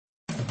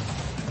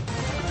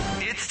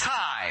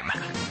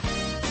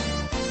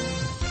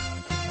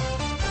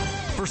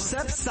for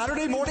SEP's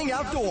Saturday Morning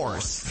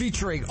Outdoors,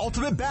 featuring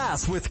Ultimate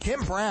Bass with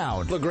Kent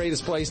Brown. The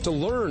greatest place to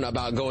learn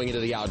about going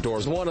into the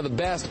outdoors. One of the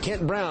best,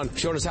 Kent Brown,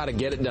 showed us how to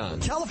get it done.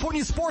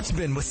 California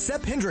Sportsman with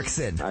Sep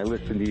Hendrickson. I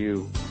listen to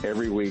you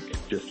every week.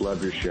 Just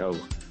love your show.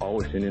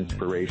 Always an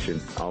inspiration.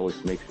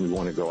 Always makes me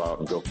want to go out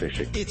and go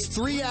fishing. It's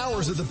 3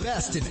 hours of the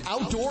best in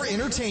outdoor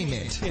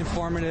entertainment.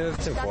 Informative.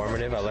 It's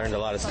informative. I learned a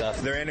lot of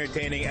stuff. They're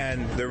entertaining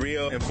and they're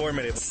real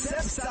informative.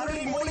 SEP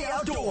Saturday Morning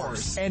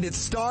Outdoors. And it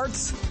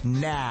starts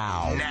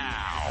now.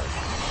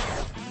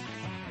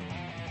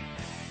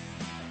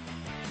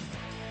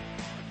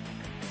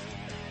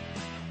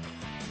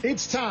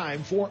 It's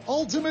time for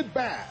Ultimate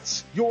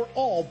Bass, your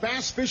all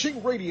bass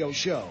fishing radio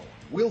show.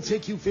 We'll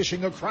take you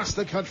fishing across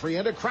the country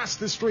and across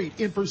the street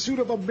in pursuit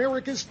of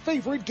America's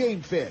favorite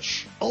game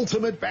fish.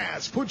 Ultimate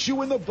Bass puts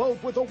you in the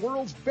boat with the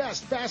world's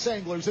best bass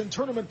anglers and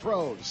tournament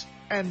pros.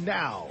 And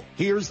now,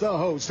 here's the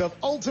host of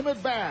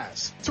Ultimate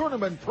Bass,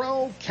 Tournament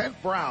Pro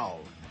Kent Brown.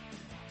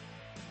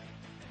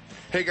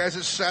 Hey guys,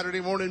 it's Saturday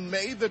morning,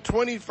 May the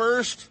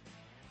 21st.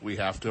 We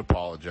have to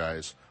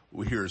apologize.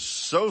 We are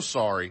so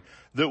sorry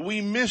that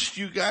we missed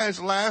you guys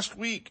last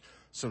week.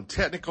 Some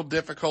technical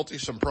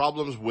difficulties, some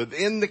problems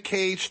within the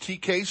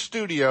KHTK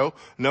studio.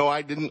 No,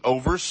 I didn't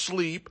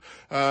oversleep,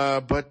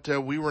 but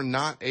we were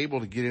not able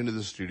to get into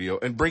the studio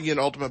and bring you an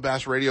Ultimate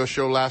Bass Radio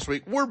show last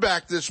week. We're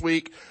back this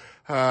week,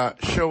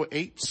 show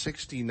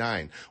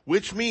 869,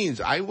 which means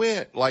I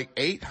went like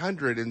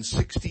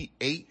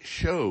 868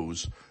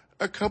 shows,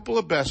 a couple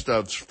of best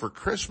ofs for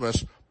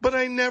Christmas, but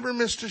I never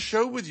missed a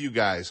show with you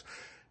guys.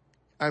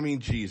 I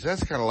mean, geez,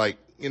 that's kind of like,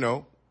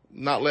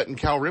 not letting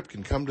Cal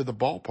Ripken come to the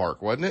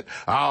ballpark, wasn't it?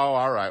 Oh,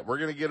 all right. We're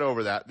going to get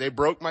over that. They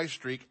broke my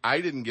streak.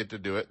 I didn't get to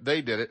do it.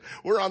 They did it.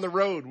 We're on the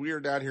road. We are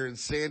down here in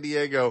San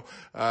Diego,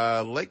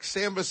 Lake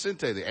San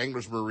Vicente, the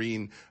Anglers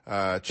Marine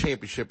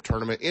Championship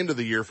tournament, end of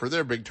the year for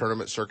their big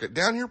tournament circuit.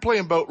 Down here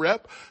playing boat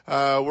rep.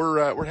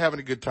 We're having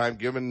a good time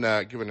giving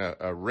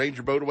a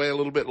Ranger boat away a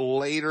little bit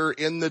later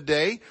in the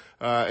day.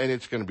 And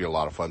it's going to be a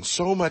lot of fun.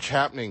 So much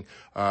happening,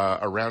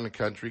 around the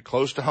country,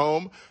 close to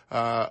home,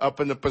 up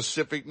in the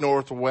Pacific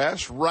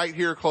Northwest, right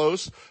here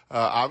close.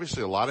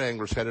 Obviously a lot of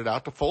anglers headed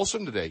out to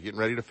Folsom today, getting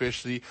ready to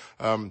fish the,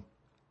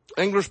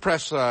 Anglers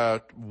Press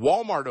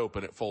Walmart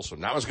Open at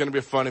Folsom. That was going to be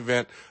a fun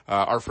event.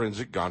 Our friends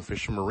at Gone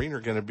Fishing Marine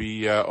are going to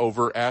be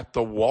over at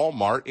the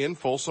Walmart in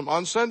Folsom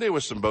on Sunday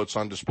with some boats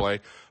on display,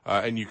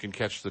 and you can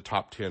catch the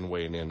top 10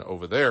 weighing in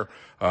over there.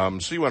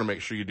 So you want to make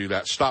sure you do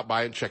that. Stop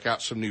by and check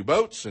out some new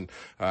boats and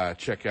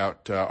check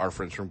out our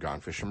friends from Gone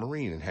Fishing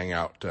Marine and hang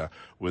out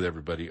with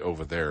everybody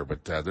over there.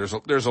 But there's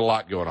a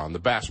lot going on. The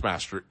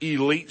Bassmaster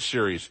Elite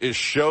Series is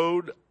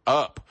showed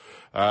up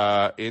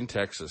in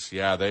Texas.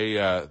 Yeah,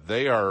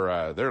 they're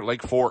at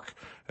Lake Fork,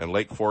 and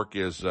Lake Fork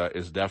is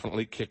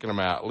definitely kicking them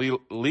out.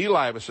 Lee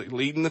Livis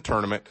leading the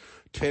tournament,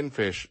 10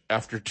 fish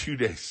after 2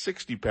 days,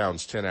 60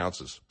 pounds, 10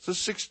 ounces.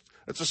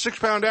 It's a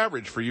 6-pound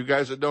average for you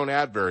guys that don't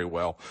add very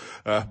well.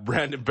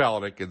 Brandon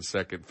Balanick in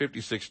second,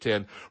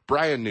 56-10.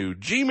 Brian New,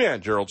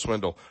 G-Man, Gerald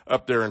Swindle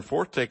up there in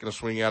fourth, taking a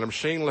swing at him.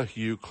 Shane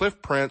LaHue, Cliff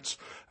Prince,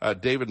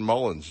 David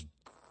Mullins,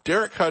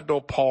 Derek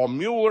Hudnall, Paul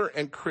Mueller,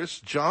 and Chris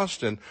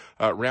Johnston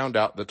round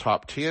out the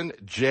top 10.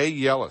 Jay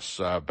Yellis,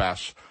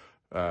 Bass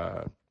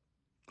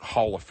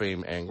Hall of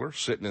Fame angler,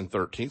 sitting in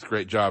 13th.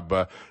 Great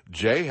job,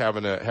 Jay,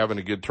 having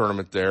a good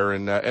tournament there.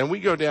 And we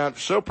go down,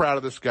 so proud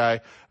of this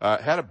guy.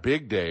 Had a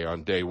big day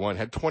on day one,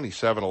 had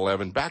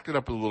 27-11, backed it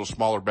up with a little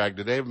smaller bag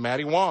today.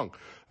 Matty Wong,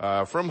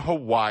 from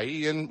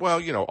Hawaii and,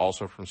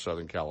 also from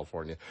Southern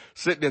California,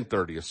 sitting in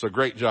 30th. So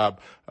great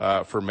job,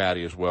 for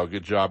Matty as well.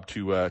 Good job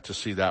to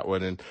see that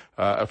one. And,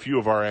 a few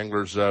of our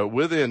anglers,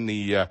 within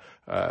the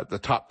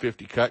top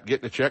 50 cut,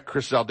 getting a check.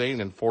 Chris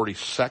Zaldane in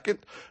 42nd.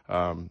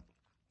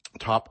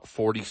 Top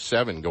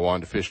 47 go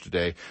on to fish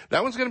today.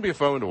 That one's going to be a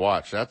fun one to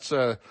watch. That's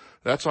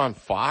on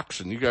Fox,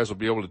 and you guys will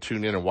be able to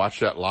tune in and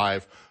watch that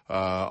live,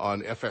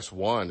 on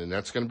FS1. And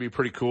that's going to be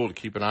pretty cool to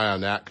keep an eye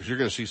on that, because you're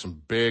going to see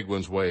some big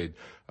ones weighed,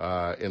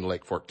 in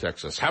Lake Fork,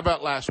 Texas. How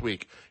about last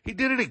week? He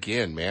did it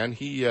again, man.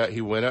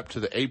 He went up to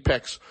the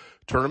Apex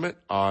tournament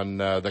on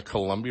the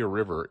Columbia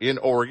River in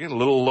Oregon, a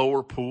little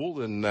lower pool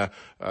than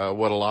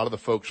what a lot of the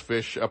folks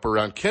fish up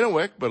around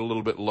Kennewick, but a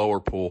little bit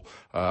lower pool.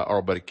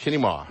 Our buddy Kenny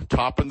Ma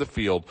topping the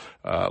field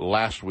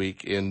last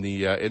week in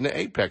the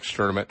Apex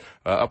tournament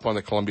up on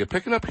the Columbia,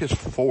 picking up his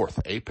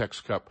 4th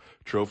Apex Cup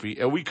trophy.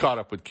 And we caught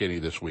up with Kenny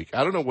this week.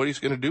 I don't know what he's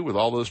going to do with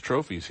all those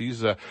trophies.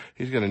 He's going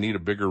to need a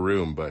bigger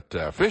room,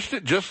 but fished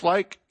it just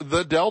like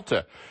the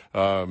Delta.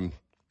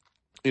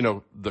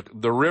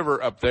 The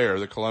river up there,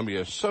 the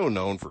Columbia, is so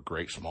known for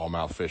great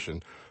smallmouth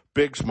fishing,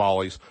 big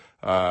smallies,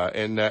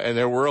 and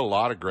there were a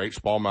lot of great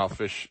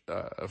smallmouth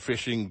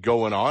fishing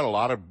going on, a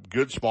lot of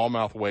good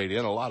smallmouth weighed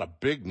in, a lot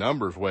of big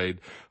numbers weighed,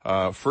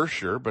 for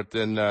sure. But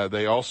then,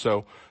 they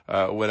also,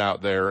 went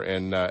out there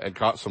and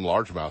caught some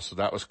largemouth. So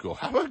that was cool.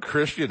 How about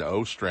Christian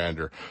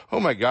Ostrander? Oh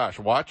my gosh,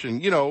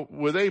 watching,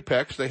 with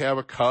Apex, they have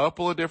a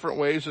couple of different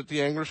ways that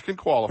the anglers can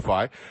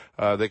qualify.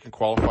 They can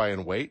qualify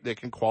in weight. They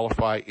can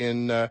qualify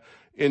in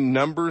in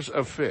numbers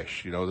of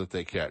fish, that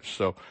they catch.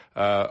 So,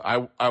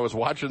 I was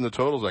watching the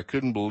totals. I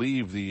couldn't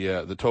believe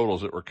the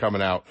totals that were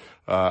coming out,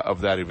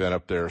 of that event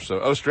up there. So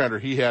Ostrander,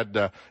 he had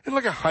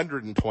like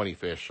 120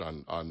 fish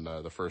on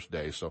the first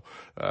day. So,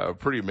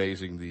 pretty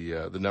amazing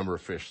the number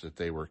of fish that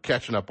they were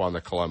catching up on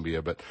the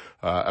Columbia. But,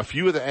 a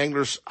few of the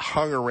anglers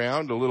hung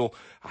around a little,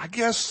 I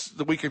guess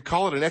that we could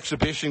call it an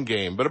exhibition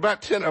game, but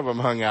about 10 of them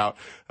hung out,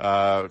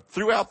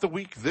 throughout the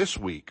week this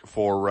week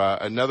for,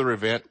 another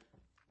event.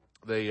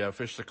 They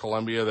fished the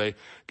Columbia. They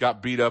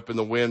got beat up in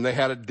the wind. They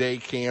had a day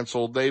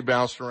canceled. They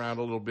bounced around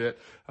a little bit,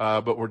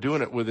 but we're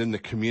doing it within the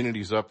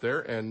communities up there,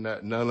 and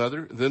none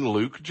other than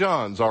Luke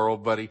Johns, our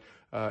old buddy,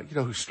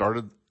 who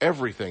started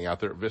everything out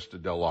there at Vista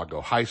Del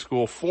Lago High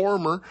School,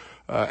 former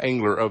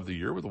Angler of the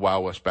Year with the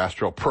Wild West Bass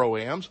Trail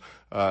Pro-Ams.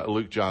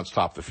 Luke Johns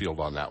topped the field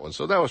on that one.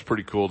 So that was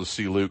pretty cool to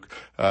see Luke.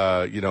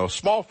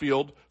 Small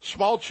field,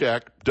 small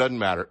check, doesn't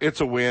matter.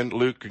 It's a win.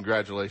 Luke,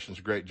 congratulations.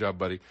 Great job,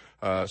 buddy.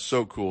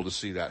 So cool to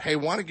see that. Hey,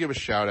 want to give a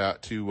shout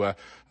out to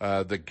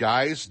the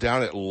guys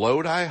down at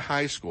Lodi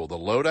High School, the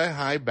Lodi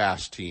High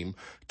Bass team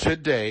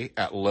today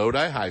at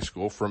Lodi High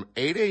School from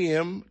 8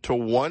 a.m. to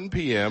 1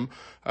 p.m.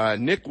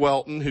 Nick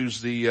Welton,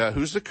 who's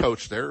the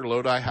coach there,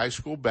 Lodi High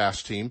School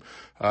Bass team,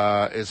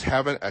 is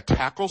having a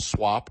tackle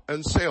swap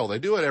and sale. They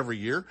do it every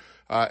year.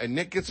 And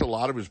Nick gets a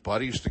lot of his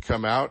buddies to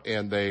come out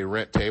and they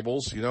rent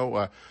tables, you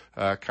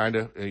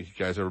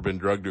guys ever been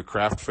drugged to a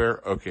craft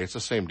fair? Okay, it's the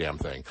same damn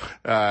thing.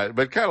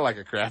 But kind of like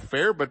a craft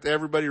fair, but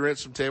everybody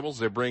rents some tables.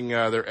 They bring,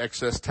 their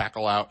excess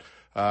tackle out.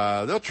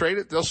 They'll trade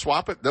it, they'll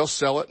swap it, they'll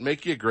sell it,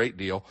 make you a great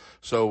deal.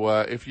 So,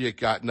 if you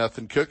got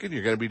nothing cooking,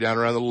 you're going to be down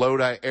around the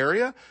Lodi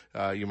area,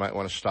 you might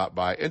want to stop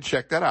by and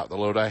check that out. The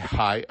Lodi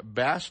High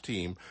Bass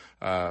team,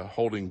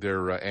 holding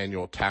their,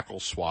 annual tackle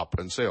swap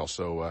and sale.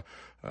 So,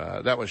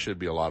 that one should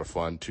be a lot of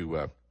fun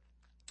to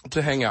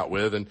hang out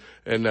with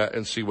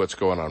and see what's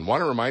going on.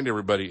 Want to remind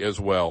everybody as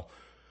well,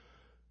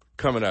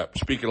 coming up,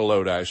 speaking of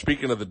Lodi,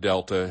 speaking of the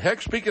Delta,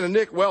 heck, speaking of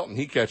Nick Welton,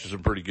 he catches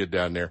them pretty good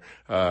down there.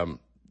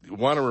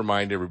 Want to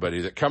remind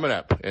everybody that coming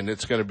up, and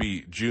it's going to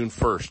be June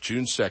 1st,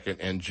 June 2nd,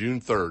 and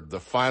June 3rd, the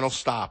final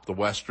stop, the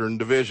Western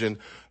Division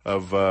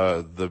of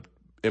the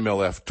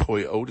MLF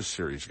Toyota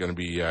Series, going to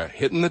be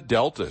hitting the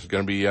Delta. It's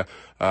going to be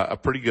a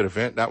pretty good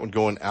event. That one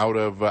going out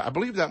of, I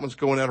believe that one's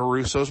going out of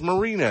Russo's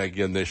Marina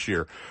again this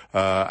year.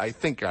 I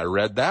think I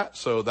read that,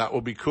 so that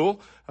will be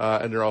cool.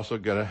 And they're also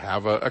going to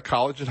have a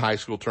college and high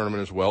school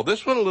tournament as well.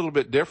 This one a little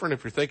bit different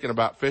if you're thinking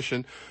about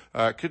fishing.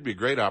 Could be a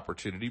great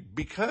opportunity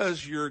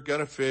because you're going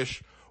to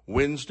fish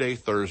Wednesday,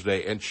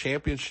 Thursday, and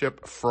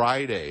championship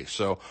Friday.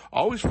 So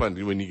always fun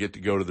when you get to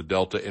go to the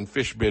Delta and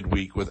fish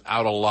midweek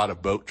without a lot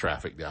of boat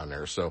traffic down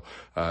there. So,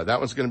 that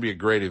one's going to be a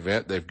great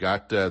event. They've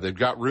got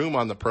room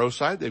on the pro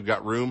side. They've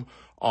got room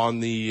on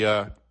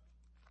the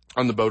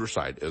boater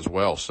side as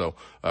well. So,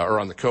 or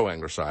on the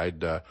co-angler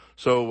side.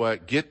 So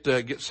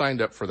get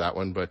signed up for that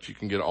one, but you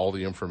can get all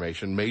the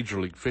information.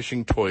 Major League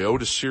Fishing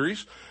Toyota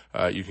Series.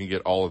 You can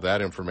get all of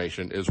that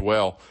information as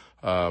well.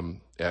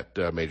 At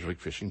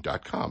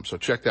MajorLeagueFishing.com. So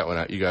check that one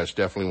out. You guys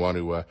definitely want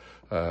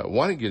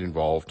to get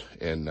involved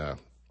and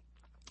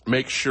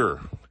make sure.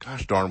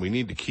 Gosh darn, we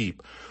need to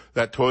keep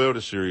that Toyota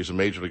Series of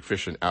Major League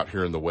Fishing out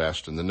here in the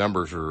West, and the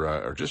numbers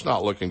are just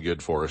not looking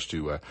good for us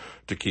to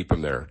keep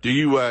them there. Do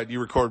you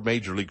record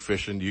Major League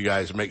Fishing? Do you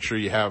guys make sure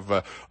you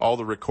have all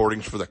the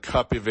recordings for the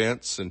Cup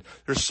events? And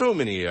there's so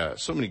many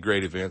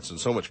great events and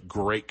so much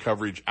great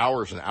coverage,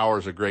 hours and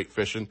hours of great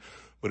fishing.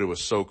 But it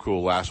was so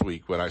cool last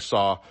week when I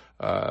saw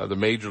the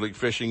Major League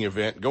Fishing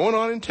event going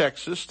on in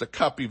Texas, the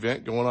Cup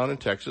event going on in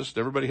Texas.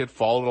 Everybody had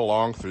followed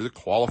along through the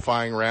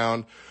qualifying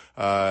round.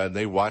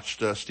 They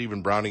watched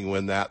Stephen Browning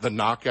win that. The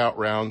knockout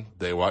round,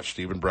 they watched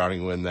Stephen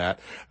Browning win that.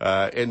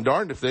 And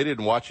darned if they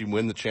didn't watch him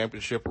win the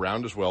championship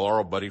round as well. Our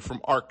old buddy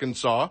from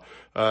Arkansas,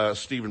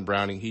 Stephen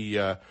Browning, he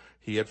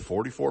had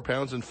 44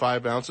 pounds and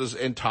 5 ounces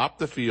and topped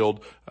the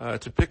field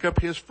to pick up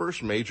his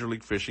first Major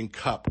League Fishing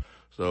Cup.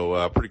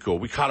 So, pretty cool.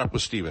 We caught up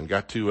with Steven,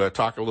 got to,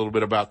 talk a little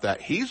bit about that.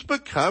 He's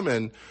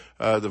becoming,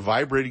 the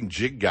vibrating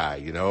jig guy.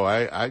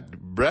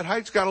 Brett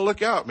Height's got to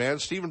look out, man.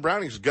 Stephen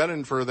Browning's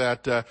gunning for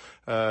that, the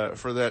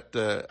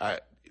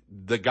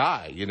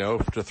guy,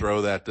 to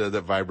throw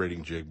that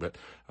vibrating jig, but,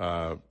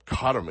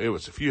 caught him.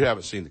 If you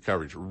haven't seen the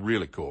coverage,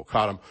 really cool.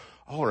 Caught him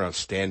all around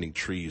standing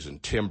trees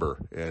and timber.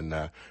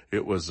 And,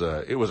 it was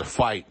a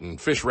fight,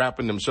 and fish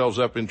wrapping themselves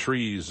up in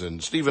trees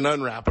and Stephen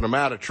unwrapping them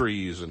out of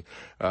trees, and,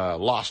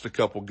 lost a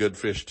couple good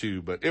fish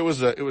too. But it was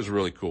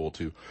really cool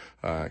to,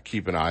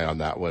 keep an eye on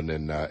that one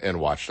and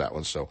watch that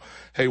one. So,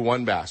 hey,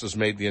 One Bass has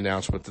made the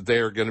announcement that they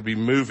are going to be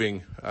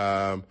moving,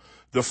 the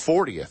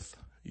 40th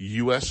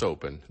U.S.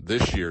 Open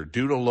this year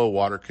due to low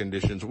water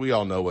conditions. We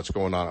all know what's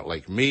going on at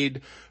Lake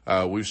Mead.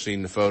 We've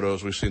seen the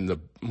photos. We've seen the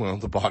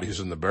bodies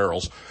in the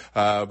barrels.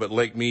 But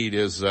Lake Mead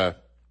is,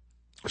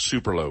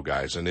 super low,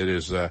 guys, and it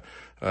is,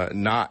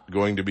 not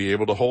going to be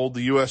able to hold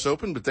the U.S.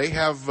 Open, but they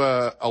have,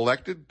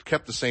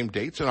 kept the same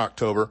dates in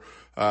October,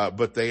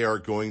 but they are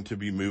going to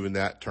be moving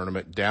that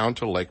tournament down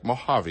to Lake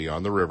Mojave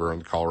on the river, on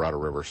the Colorado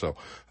River. So,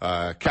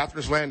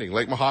 Catherine's Landing,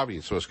 Lake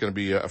Mojave. So it's going to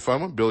be a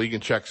fun one. Bill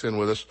Egan checks in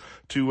with us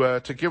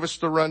to give us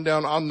the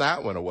rundown on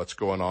that one of what's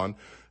going on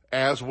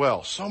as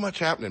well. So much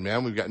happening,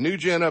 man. We've got New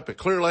Gen up at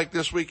Clear Lake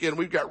this weekend.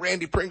 We've got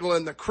Randy Pringle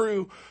and the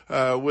crew,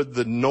 with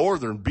the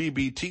Northern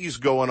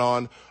BBTs going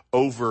on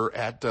over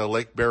at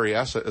Lake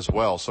Berryessa as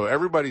well. So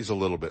everybody's a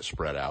little bit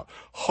spread out.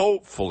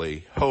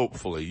 Hopefully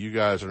you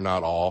guys are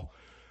not all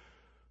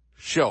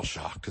shell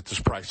shocked at this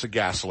price of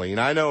gasoline.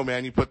 I know,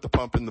 man, you put the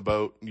pump in the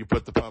boat, you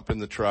put the pump in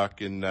the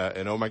truck, and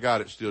oh my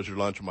God, it steals your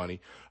lunch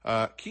money.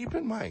 Keep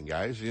in mind,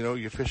 guys,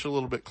 you fish a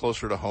little bit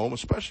closer to home,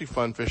 especially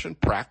fun fishing,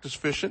 practice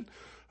fishing.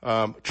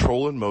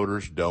 Trolling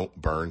motors don't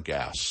burn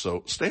gas.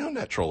 So stay on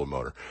that trolling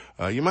motor.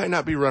 You might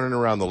not be running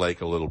around the lake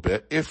a little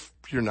bit if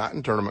you're not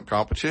in tournament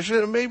competition,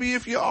 and maybe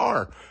if you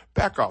are,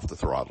 back off the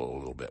throttle a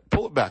little bit.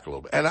 Pull it back a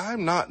little bit. And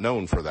I'm not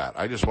known for that.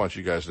 I just want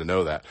you guys to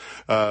know that.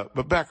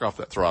 But back off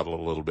that throttle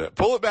a little bit.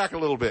 Pull it back a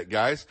little bit,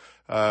 guys.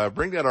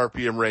 Bring that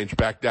RPM range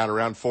back down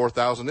around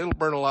 4,000. It'll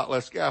burn a lot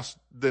less gas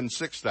than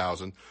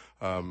 6,000.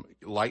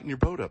 Lighten your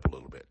boat up a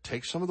little bit.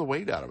 Take some of the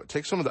weight out of it.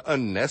 Take some of the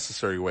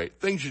unnecessary weight,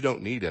 things you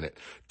don't need in it.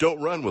 Don't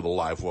run with a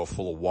live well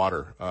full of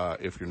water,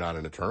 if you're not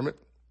in a tournament.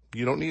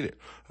 You don't need it.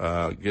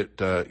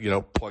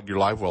 Plug your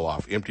live well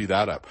off. Empty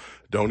that up.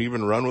 Don't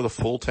even run with a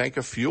full tank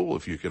of fuel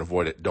if you can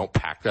avoid it. Don't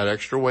pack that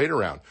extra weight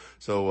around.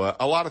 So,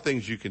 a lot of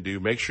things you can do.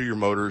 Make sure your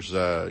motor's,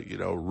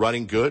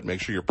 running good.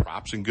 Make sure your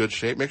prop's in good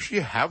shape. Make sure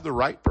you have the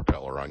right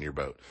propeller on your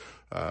boat.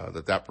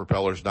 That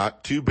propeller's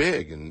not too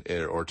big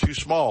or too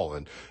small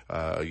and,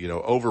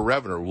 over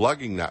revving or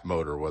lugging that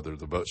motor, whether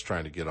the boat's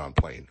trying to get on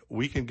plane.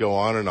 We can go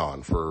on and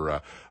on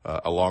for,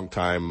 a long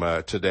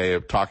time, today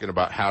of talking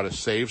about how to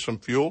save some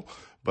fuel.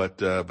 But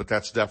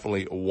that's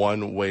definitely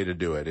one way to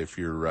do it if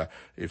you're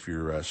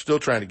still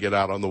trying to get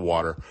out on the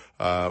water,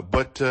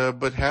 but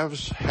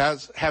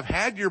have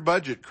had your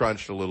budget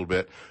crunched a little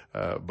bit,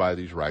 by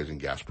these rising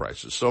gas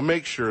prices. So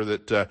make sure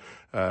that,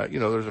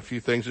 there's a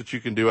few things that you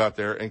can do out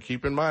there, and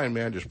keep in mind,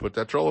 man, just put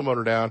that trolling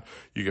motor down.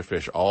 You can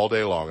fish all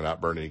day long and not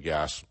burn any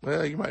gas.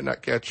 Well, you might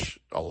not catch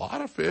a lot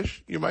of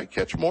fish. You might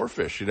catch more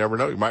fish. You never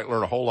know. You might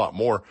learn a whole lot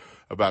more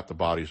about the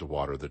bodies of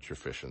water that you're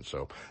fishing.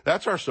 So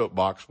that's our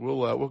soapbox.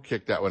 We'll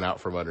kick that one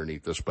out from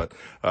underneath us, but,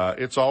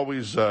 it's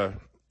always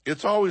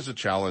a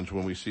challenge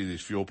when we see these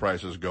fuel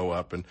prices go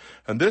up. And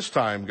this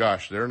time,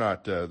 gosh, they're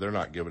not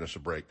giving us a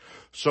break.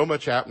 So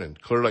much happening.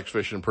 Clear Lake's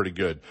fishing pretty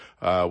good.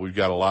 We've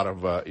got a lot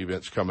of,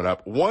 events coming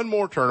up. One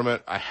more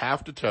tournament I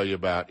have to tell you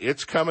about.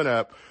 It's coming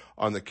up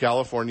on the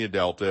California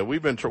Delta. We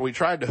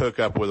tried to hook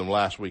up with them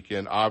last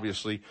weekend.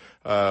 Obviously,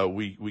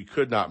 we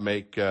could not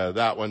make,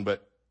 that one,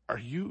 but are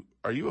you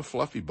a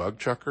fluffy bug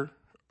chucker?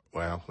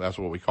 Well, that's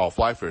what we call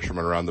fly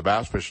fishermen around the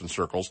bass fishing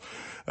circles.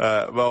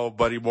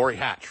 Buddy Maury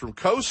Hatch from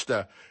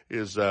Costa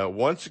is,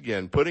 once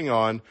again putting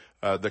on,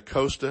 the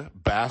Costa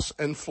Bass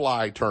and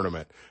Fly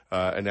Tournament.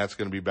 And that's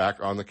going to be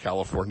back on the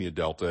California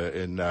Delta.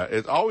 And,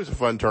 it's always a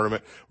fun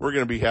tournament. We're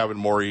going to be having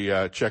Maury,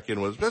 check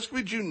in with us. That's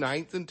going to be June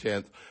 9th and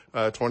 10th.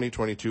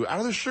 2022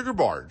 out of the Sugar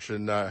Barge.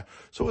 And,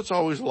 so it's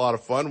always a lot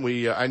of fun.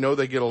 I know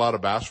they get a lot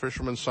of bass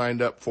fishermen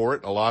signed up for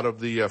it. A lot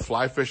of the,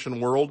 fly fishing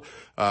world,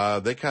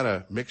 they kind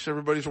of mix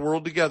everybody's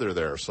world together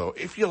there. So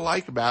if you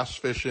like bass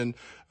fishing,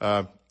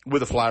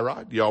 with a fly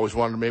rod, you always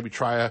wanted to maybe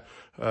try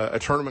a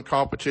tournament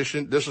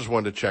competition, this is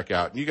one to check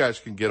out. You guys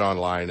can get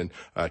online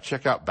and,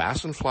 check out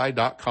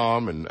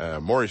bassandfly.com.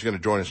 And, Maury's going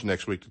to join us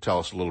next week to tell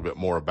us a little bit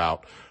more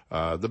about,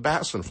 the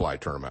Bass and Fly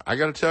tournament. I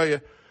got to tell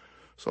you,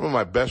 some of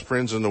my best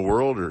friends in the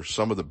world are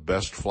some of the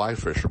best fly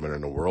fishermen in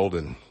the world,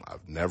 and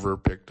I've never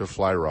picked a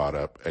fly rod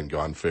up and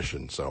gone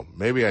fishing. So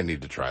maybe I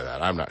need to try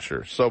that. I'm not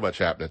sure. So much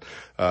happening.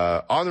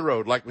 On the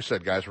road, like we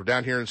said, guys, we're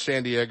down here in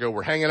San Diego.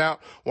 We're hanging out.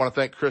 Want to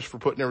thank Chris for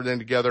putting everything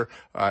together,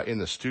 in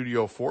the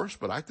studio for us.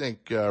 But I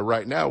think,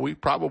 right now we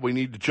probably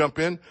need to jump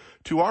in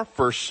to our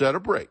first set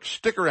of breaks.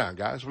 Stick around,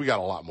 guys. We got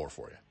a lot more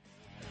for you.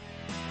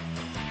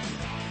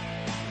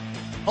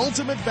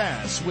 Ultimate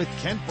Bass with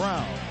Kent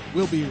Brown.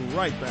 We'll be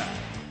right back.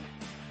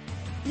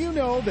 You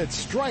know that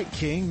Strike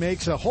King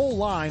makes a whole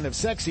line of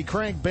sexy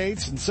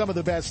crankbaits and some of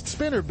the best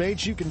spinner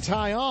baits you can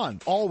tie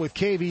on, all with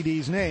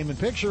KVD's name and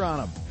picture on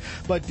them.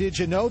 But did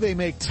you know they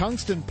make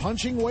tungsten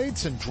punching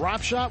weights and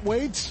drop shot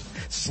weights?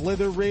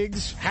 Slither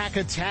rigs, hack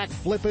attack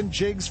flippin'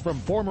 jigs from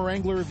former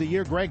Angler of the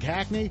Year Greg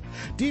Hackney,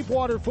 deep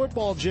water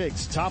football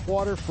jigs,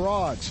 topwater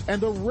frogs,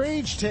 and the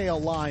Rage Tail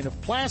line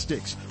of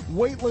plastics,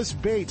 weightless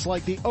baits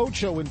like the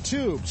Ocho in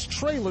tubes,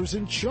 trailers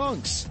and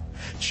chunks.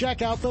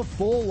 Check out the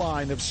full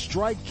line of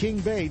Strike King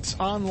baits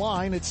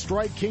online at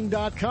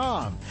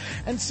StrikeKing.com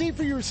and see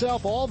for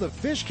yourself all the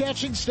fish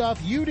catching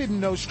stuff you didn't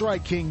know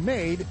Strike King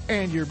made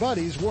and your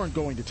buddies weren't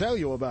going to tell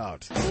you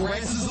about.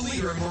 Lowrance is the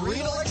leader in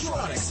marine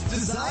electronics,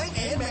 design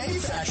and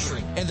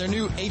manufacturing. And their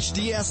new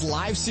HDS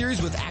Live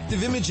series with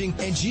active imaging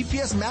and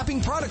GPS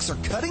mapping products are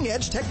cutting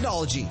edge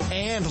technology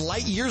and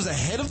light years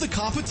ahead of the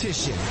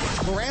competition.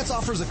 Lowrance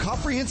offers a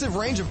comprehensive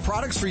range of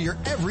products for your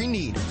every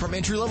need, from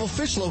entry-level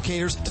fish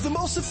locators to the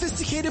most sophisticated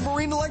sophisticated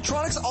marine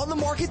electronics on the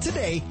market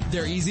today.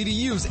 They're easy to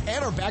use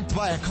and are backed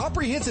by a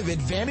comprehensive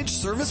Advantage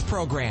service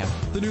program.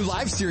 The new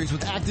Live Series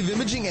with active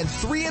imaging and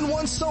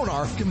 3-in-1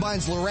 sonar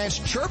combines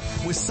Lowrance Chirp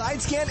with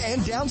side scan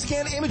and down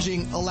scan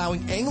imaging,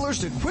 allowing anglers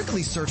to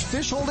quickly search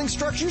fish holding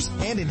structures,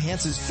 and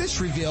enhances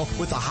fish reveal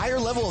with a higher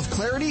level of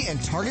clarity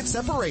and target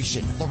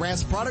separation.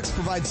 Lowrance products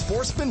provide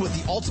sportsmen with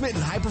the ultimate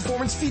and high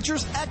performance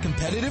features at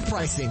competitive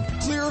pricing.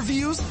 Clearer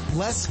views,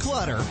 less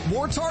clutter,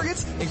 more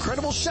targets,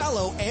 incredible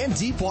shallow and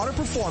deep water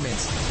performance.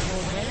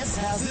 Lowrance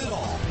has it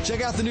all.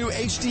 Check out the new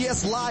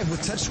HDS Live with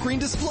touchscreen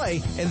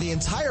display and the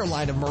entire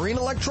line of marine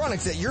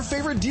electronics at your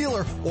favorite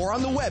dealer or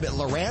on the web at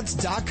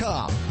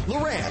Lowrance.com.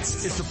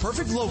 Lowrance is the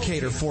perfect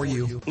locator for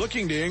you.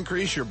 Looking to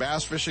increase your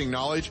bass fishing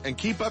knowledge and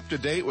keep up to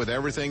date with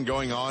everything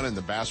going on in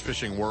the bass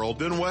fishing world?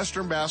 Then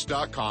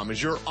WesternBass.com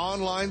is your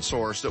online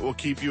source that will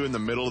keep you in the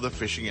middle of the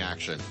fishing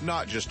action,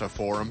 not just a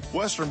forum.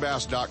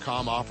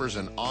 WesternBass.com offers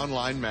an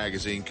online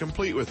magazine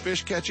complete with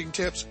fish catching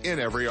tips in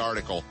every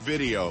article,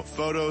 video,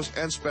 photos,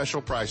 and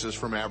special prices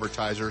from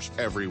advertisers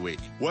every week.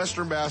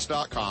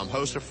 WesternBass.com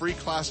hosts a free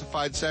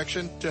classified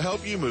section to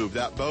help you move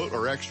that boat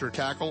or extra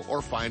tackle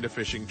or find a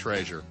fishing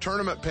treasure.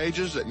 Tournament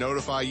pages that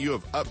notify you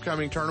of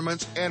upcoming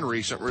tournaments and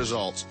recent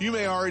results. You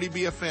may already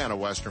be a fan of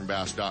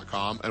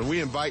WesternBass.com, and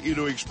we invite you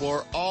to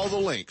explore all the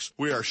links.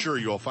 We are sure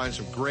you'll find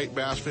some great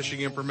bass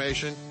fishing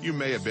information you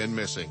may have been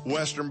missing.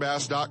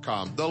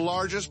 WesternBass.com, the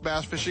largest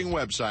bass fishing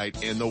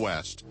website in the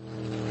West.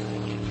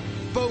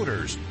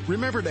 Boaters,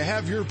 remember to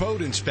have your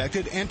boat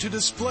inspected and to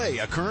display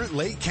a current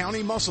Lake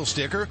County mussel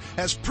sticker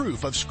as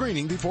proof of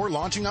screening before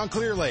launching on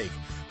Clear Lake.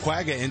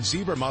 Quagga and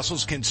zebra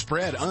mussels can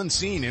spread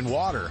unseen in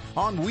water,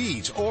 on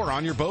weeds, or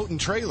on your boat and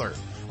trailer.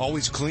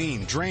 Always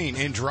clean, drain,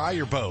 and dry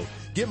your boat.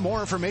 Get more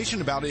information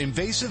about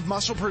invasive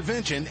mussel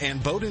prevention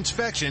and boat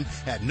inspection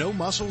at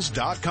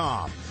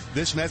nomussels.com.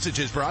 This message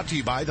is brought to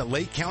you by the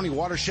Lake County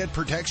Watershed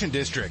Protection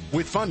District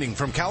with funding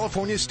from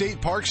California State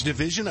Parks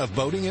Division of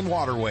Boating and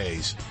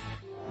Waterways.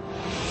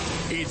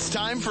 It's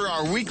time for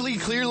our weekly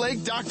Clear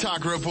Lake Dock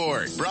Talk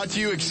Report, brought to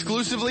you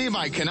exclusively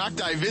by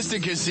Canocti Vista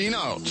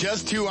Casino,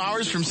 just 2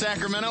 hours from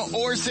Sacramento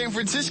or San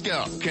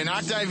Francisco.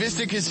 Canocti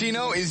Vista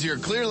Casino is your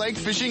Clear Lake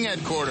fishing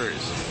headquarters.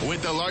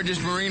 With the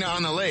largest marina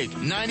on the lake,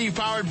 90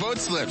 powered boat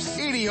slips,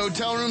 80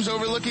 hotel rooms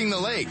overlooking the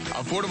lake,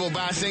 affordable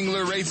bass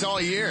angler rates all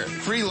year,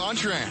 free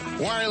launch ramp,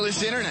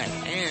 wireless internet,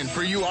 and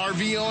for you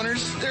RV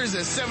owners, there's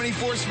a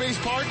 74 space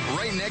park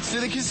right next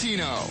to the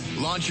casino.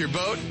 Launch your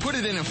boat, put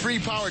it in a free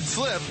powered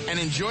slip, and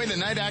enjoy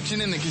the night action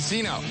in the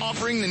casino,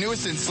 offering the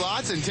newest in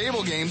slots and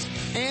table games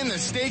and the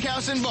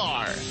steakhouse and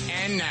bar.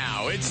 And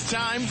now it's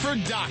time for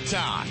Dock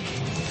Talk.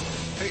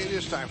 Hey, it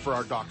is time for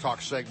our Dock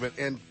Talk segment,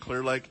 and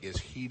Clear Lake is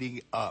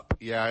heating up.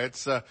 Yeah,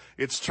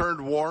 it's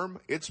turned warm.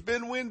 It's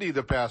been windy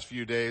the past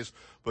few days,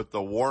 but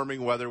the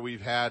warming weather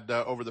we've had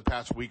over the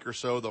past week or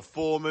so, the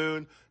full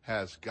moon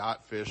has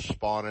got fish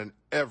spawning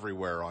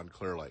everywhere on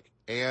Clear Lake.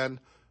 And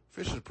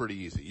fishing is pretty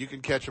easy. You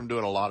can catch them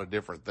doing a lot of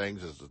different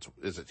things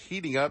as it's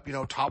heating up. You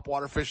know,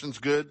 topwater fishing's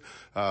good.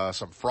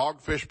 Some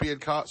frogfish being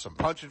caught, some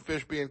punching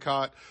fish being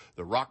caught.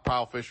 The rock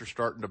pile fish are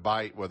starting to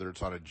bite, whether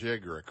it's on a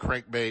jig or a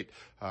crankbait.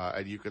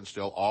 And you can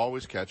still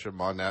always catch them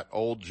on that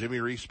old Jimmy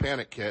Reese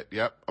Panic Kit.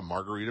 Yep, a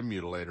margarita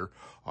mutilator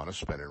on a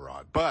spinning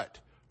rod. But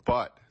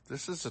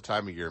this is the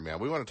time of year, man.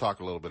 We want to talk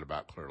a little bit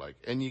about Clear Lake.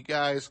 And you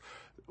guys,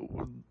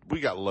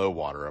 we got low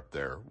water up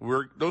there.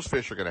 Those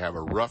fish are going to have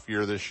a rough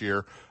year this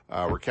year.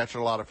 We're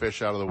catching a lot of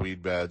fish out of the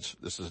weed beds.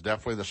 This is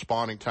definitely the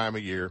spawning time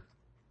of year.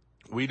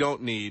 We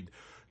don't need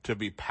to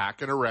be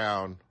packing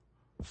around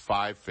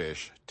 5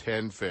 fish,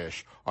 10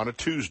 fish on a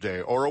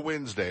Tuesday or a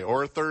Wednesday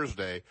or a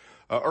Thursday,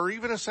 or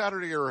even a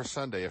Saturday or a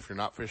Sunday if you're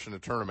not fishing a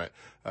tournament,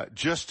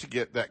 just to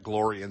get that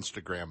glory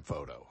Instagram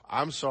photo.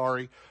 I'm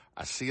sorry.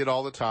 I see it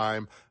all the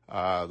time.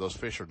 Those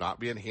fish are not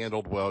being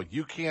handled well.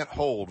 You can't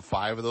hold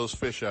 5 of those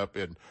fish up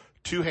in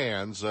 2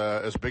 hands,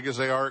 as big as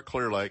they are at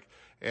Clear Lake,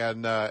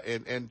 and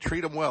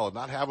treat them well and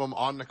not have them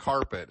on the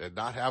carpet and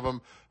not have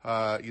them,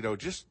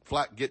 just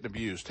flat getting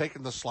abused,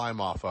 taking the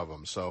slime off of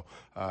them. So,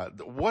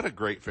 what a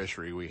great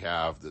fishery we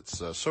have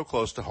that's so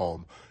close to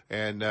home.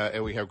 And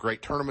we have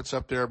great tournaments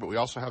up there, but we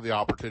also have the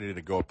opportunity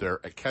to go up there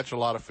and catch a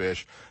lot of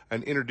fish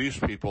and introduce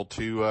people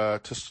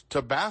to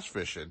bass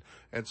fishing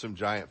and some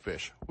giant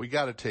fish. We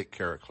got to take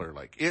care of Clear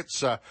Lake.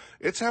 It's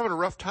having a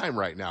rough time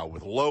right now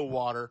with low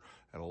water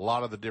and a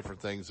lot of the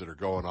different things that are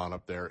going on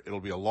up there. It'll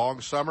be a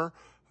long summer.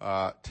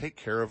 Take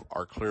care of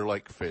our Clear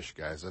Lake fish,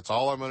 guys. That's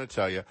all I'm going to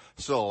tell you.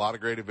 Still a lot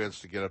of great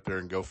events to get up there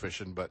and go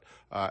fishing, but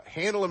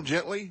handle them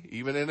gently,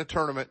 even in a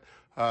tournament.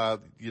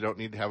 You don't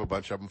need to have a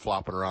bunch of them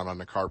flopping around on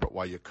the carpet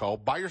while you cull.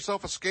 Buy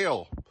yourself a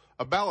scale,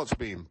 a balance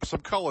beam,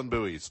 some culling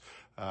buoys.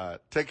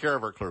 Take care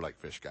of our Clear Lake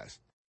fish, guys.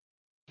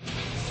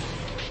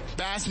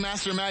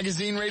 Bassmaster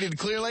Magazine rated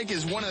Clear Lake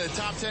is one of the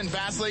top 10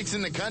 bass lakes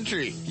in the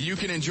country. You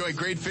can enjoy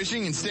great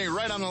fishing and stay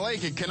right on the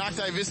lake at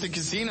Canocti Vista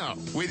Casino.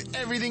 With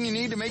everything you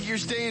need to make your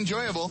stay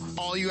enjoyable,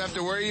 all you have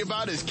to worry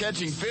about is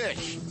catching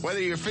fish. Whether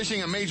you're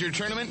fishing a major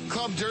tournament,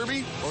 club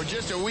derby, or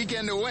just a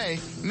weekend away,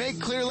 make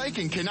Clear Lake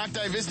and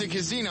Canocti Vista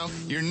Casino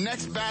your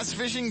next bass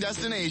fishing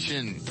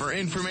destination. For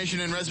information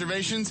and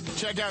reservations,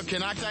 check out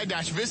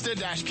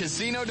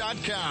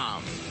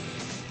canocti-vista-casino.com.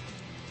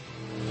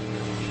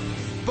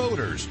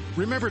 Boaters,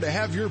 remember to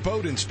have your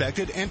boat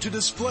inspected and to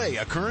display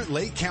a current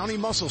Lake County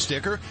mussel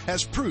sticker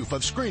as proof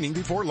of screening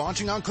before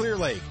launching on Clear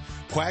Lake.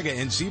 Quagga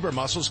and zebra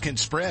mussels can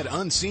spread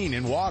unseen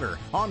in water,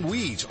 on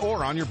weeds,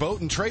 or on your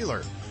boat and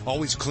trailer.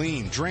 Always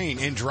clean, drain,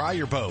 and dry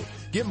your boat.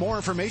 Get more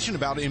information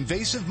about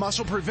invasive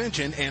mussel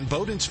prevention and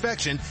boat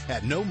inspection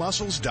at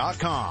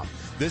nomussels.com.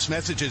 This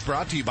message is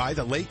brought to you by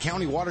the Lake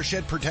County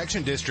Watershed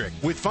Protection District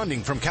with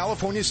funding from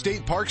California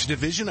State Parks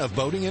Division of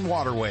Boating and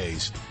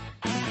Waterways.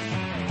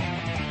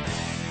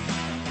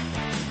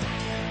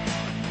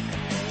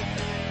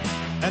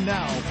 And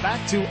now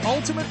back to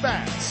Ultimate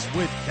Bass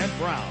with Kent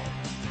Brown.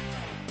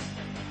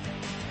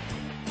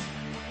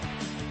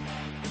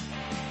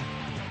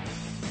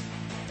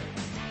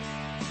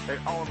 Hey,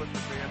 all of us are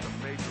fans of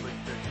Major League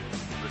Fishing,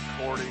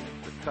 recording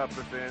the Cup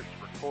events,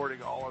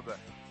 recording all of the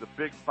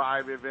Big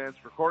Five events,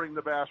 recording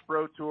the Bass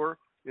Pro Tour.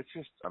 It's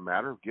just a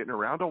matter of getting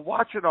around to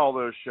watching all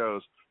those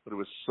shows. But it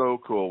was so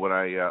cool when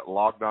I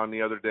logged on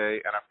the other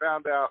day, and I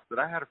found out that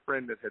I had a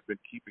friend that had been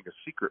keeping a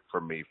secret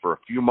from me for a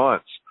few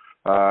months.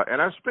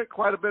 And I've spent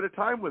quite a bit of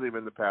time with him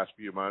in the past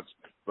few months,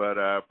 but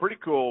pretty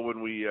cool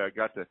when we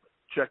got to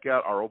check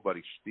out our old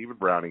buddy Stephen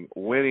Browning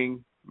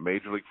winning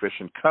Major League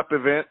Fishing Cup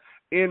event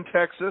in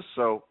Texas.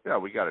 So, yeah,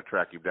 we got to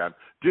track him down.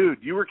 Dude,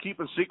 you were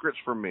keeping secrets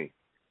from me.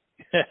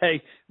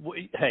 Hey,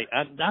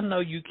 I know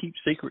you keep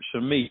secrets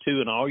from me, too,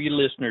 and all your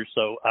listeners,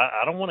 so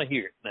I don't want to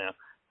hear it now.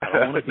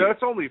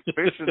 That's only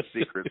fishing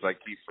secrets I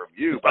keep from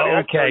you, buddy.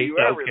 I tell you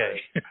everything.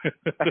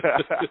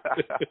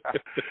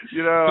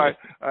 You know,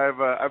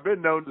 I've been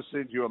known to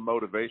send you a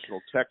motivational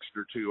text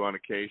or two on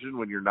occasion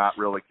when you're not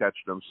really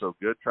catching them so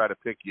good. Try to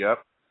pick you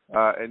up,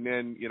 and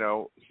then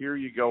here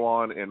you go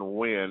on and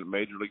win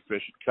Major League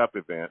Fishing Cup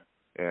event,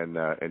 and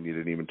you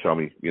didn't even tell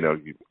me.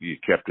 You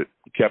kept it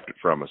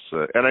from us,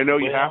 and I know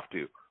you have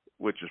to,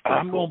 which is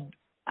pretty cool.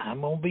 I'm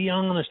gonna be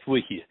honest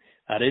with you.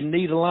 I didn't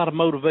need a lot of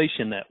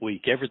motivation that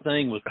week.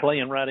 Everything was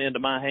playing right into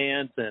my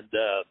hands, and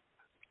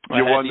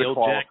you won the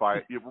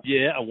qualifier. I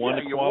won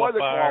the qualifier. You won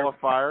the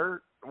qualifier,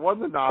 won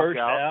the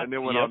knockout, and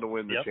then went on to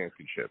win the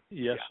championship.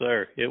 Yes,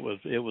 sir. It was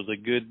a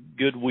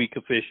good week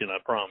of fishing, I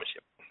promise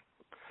you.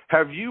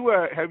 Have you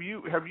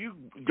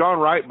gone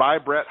right by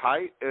Brett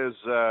Hite as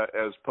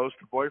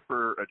poster boy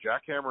for a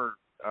jackhammer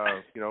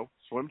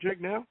swim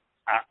jig now?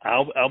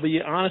 I'll be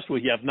honest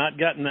with you. I've not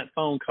gotten that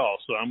phone call,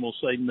 so I'm gonna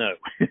say no.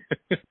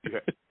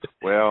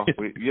 Well,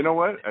 you know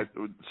what?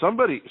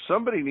 Somebody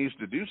needs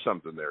to do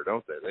something there,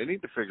 don't they? They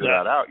need to figure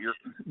that out. You're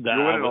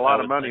winning a lot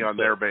of money on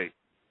their bait.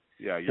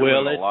 Yeah, you're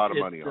winning a lot of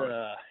money on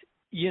it.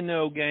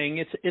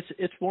 Gang,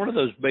 it's one of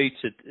those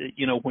baits that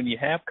when you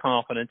have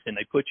confidence and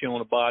they put you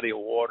on a body of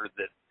water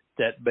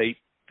that bait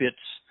fits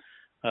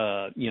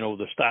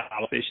the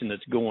style of fishing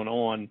that's going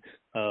on,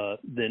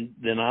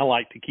 then I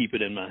like to keep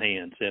it in my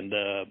hands. And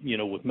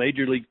with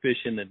Major League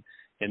Fishing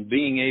and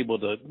being able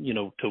to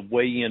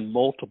weigh in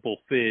multiple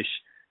fish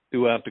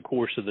throughout the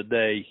course of the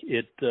day,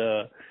 it's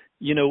a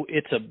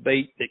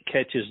bait that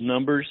catches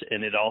numbers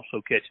and it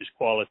also catches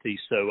quality.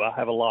 So I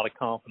have a lot of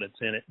confidence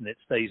in it, and it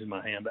stays in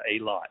my hand a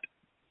lot.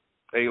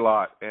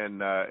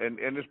 And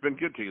it's been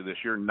good to you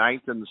this year.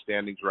 9th in the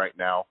standings right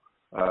now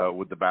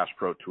with the Bass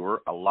Pro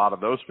Tour. A lot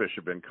of those fish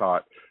have been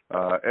caught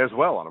as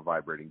well on a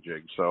vibrating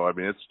jig. So, I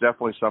mean, it's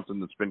definitely something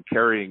that's been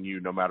carrying you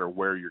no matter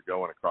where you're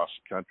going across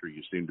the country.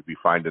 You seem to be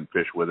finding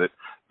fish with it.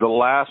 The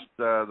last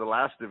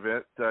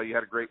event, you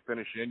had a great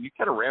finish in. You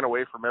kind of ran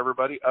away from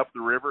everybody up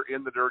the river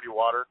in the dirty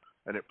water,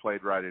 and it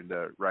played right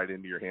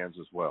into your hands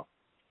as well.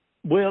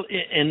 Well,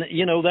 and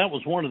that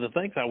was one of the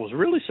things. I was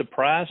really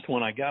surprised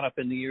when I got up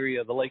in the area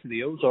of the Lake of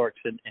the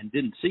Ozarks and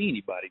didn't see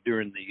anybody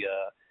during the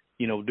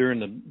during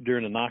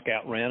the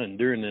knockout round and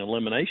during the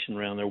elimination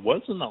round. There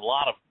wasn't a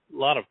lot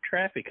of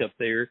traffic up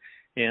there,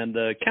 and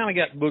kind of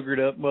got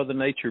boogered up. Mother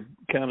Nature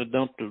kind of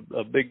dumped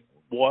a big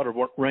water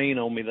rain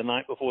on me the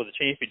night before the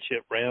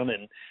championship round,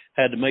 and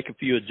had to make a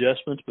few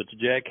adjustments. But the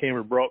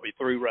jackhammer brought me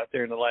through right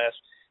there in the last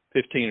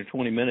 15 or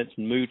 20 minutes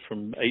and moved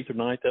from 8th or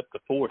 9th up to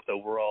 4th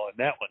overall in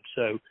that one.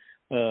 So,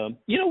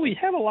 we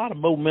have a lot of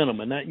momentum,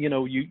 and that,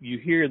 you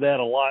hear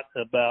that a lot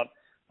about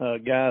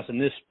guys in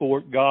this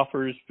sport,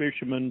 golfers,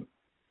 fishermen.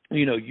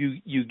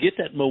 You get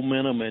that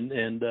momentum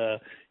and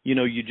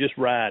you just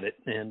ride it.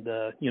 And,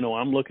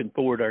 I'm looking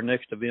forward to our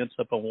next events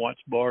up on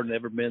Watts Bar.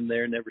 Never been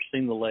there, never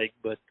seen the lake,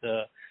 but,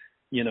 I've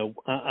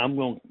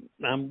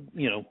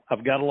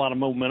got a lot of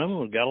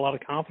momentum. I've got a lot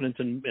of confidence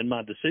in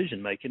my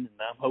decision making, and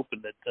I'm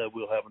hoping that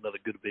we'll have another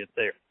good event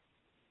there.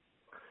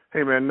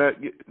 Hey man,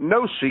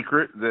 no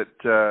secret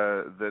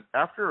that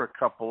after a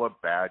couple of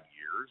bad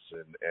years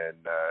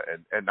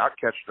and not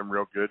catching them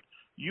real good,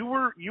 you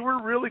were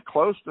really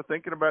close to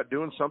thinking about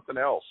doing something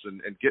else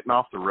and getting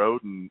off the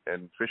road and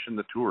fishing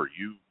the tour.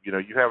 You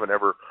haven't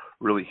ever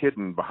really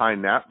hidden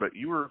behind that, but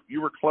you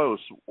were close.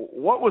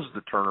 What was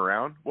the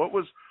turnaround? What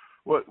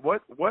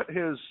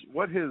has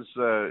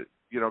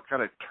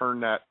kind of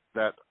turned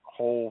that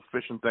whole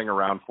fishing thing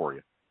around for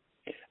you?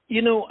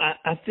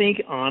 I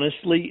think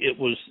honestly it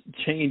was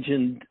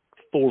changing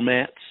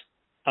formats.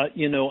 I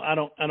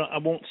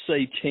won't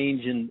say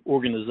changing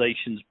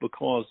organizations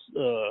because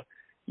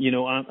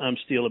I'm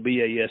still a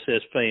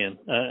BASS fan.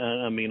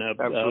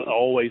 I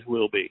always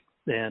will be,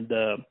 and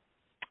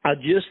I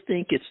just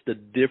think it's the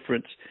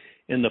difference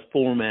in the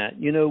format.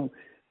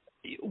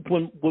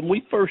 When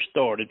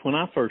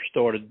I first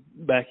started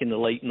back in the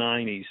late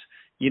 90s.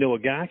 A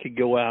guy could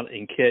go out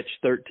and catch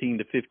 13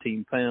 to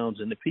 15 pounds,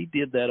 and if he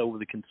did that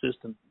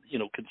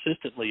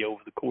consistently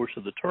over the course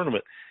of the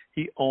tournament,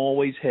 he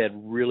always had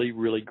really,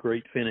 really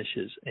great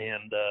finishes.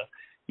 And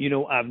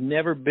I've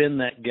never been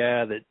that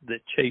guy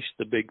that chased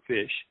the big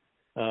fish.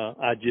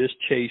 I just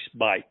chase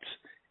bites.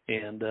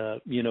 And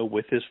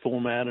with this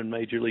format and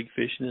Major League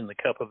Fishing and the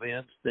Cup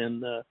events,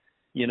 then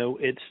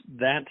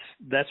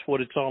that's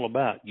what it's all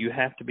about. You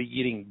have to be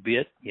getting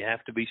bit. You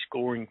have to be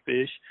scoring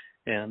fish.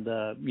 And,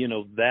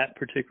 that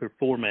particular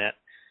format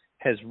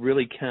has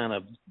really kind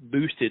of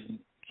boosted,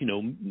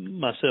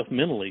 myself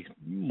mentally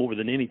more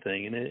than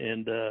anything.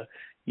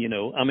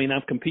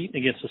 I'm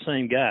competing against the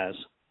same guys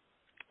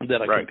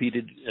that I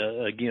competed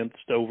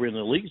against over in the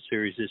League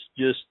Series. It's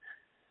just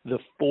the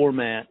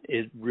format,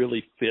 it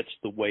really fits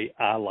the way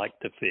I like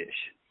to fish.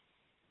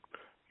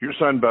 Your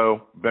son,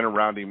 Bo, been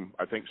around him,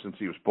 I think, since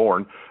he was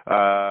born,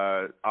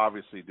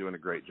 obviously doing a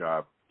great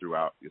job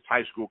throughout his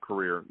high school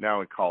career, now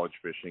in college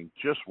fishing,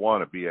 just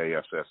won a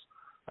BASS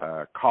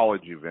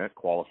college event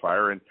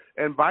qualifier.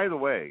 And by the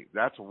way,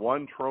 that's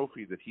one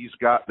trophy that he's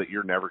got that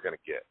you're never going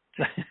to get.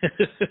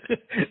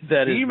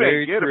 That is he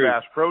very may get true. a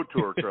Bass Pro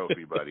Tour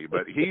trophy, buddy,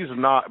 but he's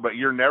not. But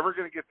you're never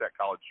going to get that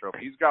college trophy.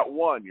 He's got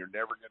one you're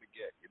never going to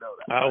get. You know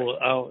that.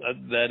 Right?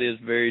 That is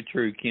very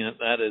true, Kent.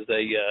 That is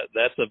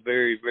that's a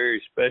very,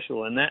 very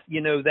special. And that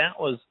that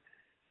was.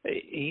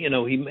 He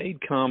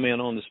made comment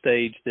on the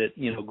stage that,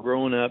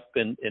 growing up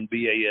in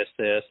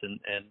BASS and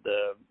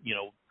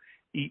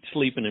eat,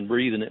 sleeping, and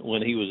breathing it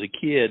when he was a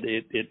kid,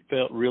 it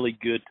felt really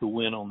good to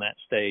win on that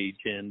stage.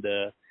 And,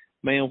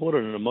 man, what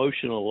an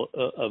emotional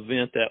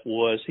event that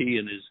was. He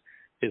and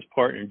his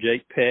partner,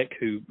 Jake Peck,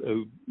 who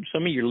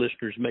some of your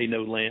listeners may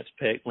know Lance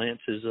Peck.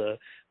 Lance is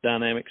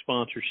Dynamic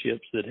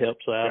Sponsorships that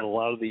helps out a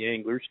lot of the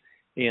anglers.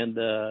 And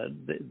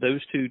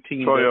those two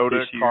teamed Toyota, up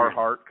this year.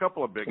 Carhartt, a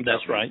couple of big companies.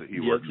 That's right. That he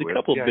works with. A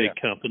couple of big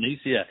companies,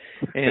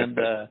 And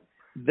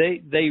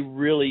they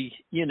really,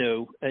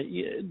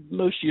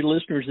 most of your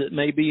listeners that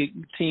may be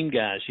team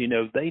guys,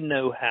 they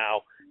know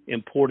how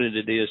important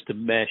it is to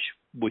mesh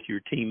with your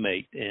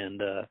teammate. And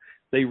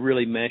they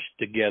really meshed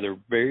together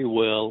very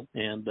well.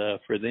 And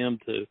for them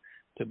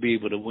to be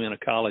able to win a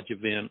college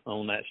event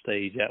on that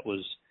stage, that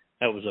was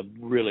a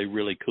really,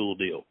 really cool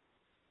deal.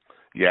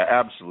 Yeah,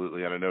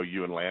 absolutely. And I know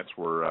you and Lance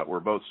were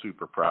both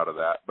super proud of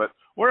that. But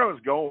where I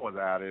was going with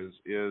that is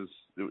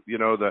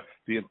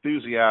the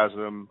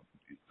enthusiasm,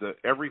 the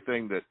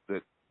everything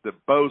that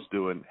Bo's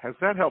doing. Has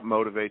that helped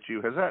motivate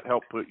you? Has that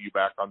helped put you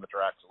back on the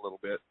tracks a little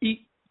bit?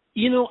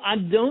 I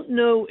don't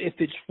know if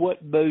it's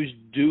what Bo's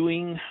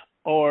doing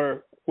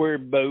or where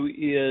Bo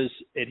is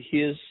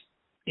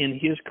in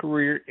his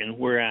career and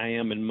where I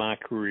am in my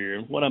career.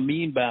 And what I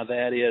mean by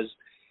that is,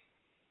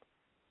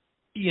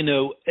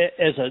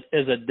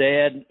 as a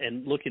dad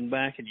and looking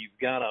back, and you've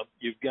got a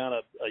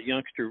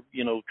youngster,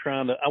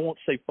 trying to, I won't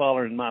say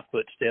following my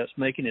footsteps,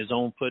 making his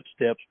own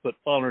footsteps, but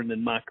following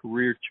in my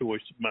career choice,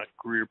 my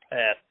career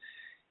path.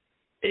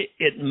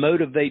 It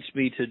motivates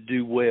me to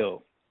do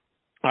well.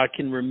 I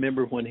can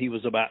remember when he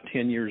was about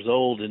 10 years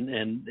old,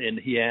 and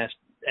he asked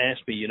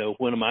me,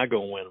 when am I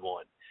going to win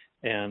one?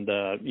 And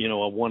I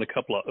won a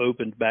couple of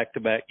Opens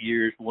back-to-back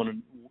years,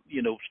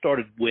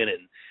 started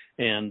winning.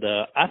 And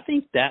I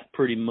think that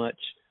pretty much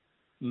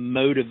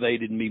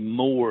motivated me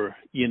more,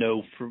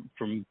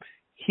 from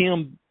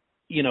him.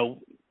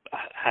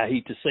 I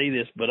hate to say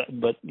this, but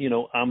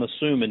I'm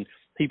assuming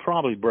he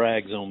probably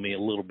brags on me a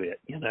little bit,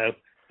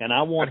 and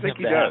I want him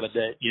to have a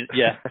dad.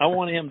 Yeah, I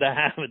want him to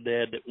have a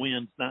dad that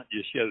wins, not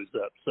just shows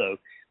up. So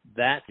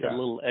that's a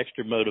little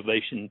extra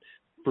motivation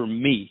for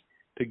me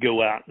to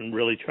go out and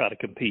really try to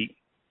compete,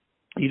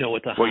 at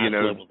the highest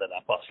level that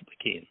I possibly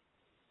can.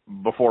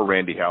 Before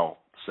Randy Howell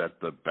set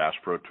the Bass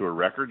Pro Tour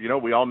record,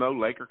 we all know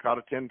Laker caught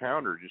a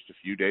 10-pounder just a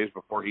few days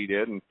before he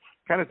did, and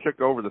kind of took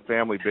over the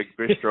family Big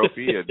Fish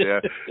Trophy.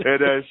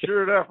 And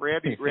sure enough,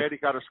 Randy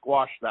kind of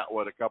squashed that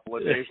one a couple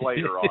of days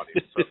later on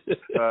him.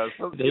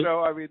 So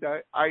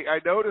I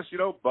noticed,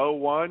 Bo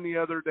won the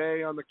other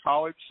day on the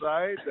college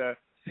side,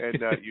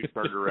 and you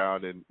turned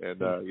around and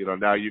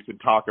now you can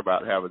talk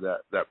about having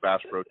that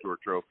Bass Pro Tour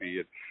trophy.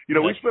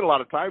 And we spent a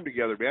lot of time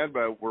together, man.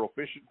 But World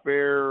Fishing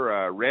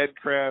Fair, Red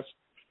Crest.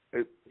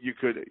 it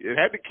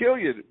had to kill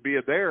you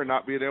being there and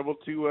not being able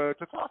to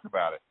talk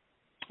about it.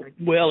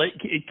 Well, it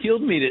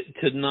killed me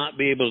to not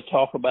be able to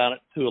talk about it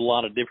to a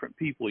lot of different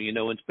people, and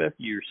especially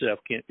yourself,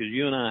 Kent, because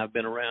you and I have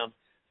been around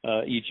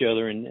each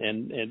other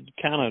and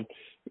kind of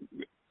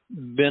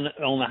been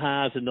on the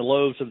highs and the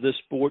lows of this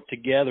sport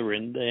together,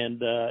 and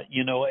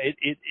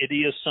it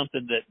is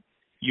something that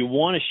you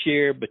want to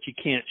share, but you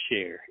can't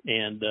share,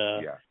 and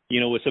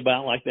it's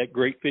about like that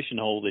great fishing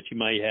hole that you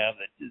may have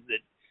that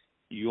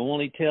you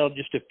only tell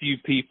just a few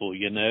people,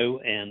 and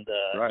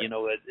right.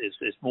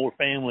 It's more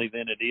family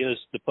than it is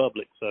the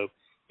public. So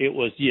it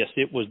was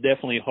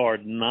definitely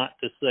hard not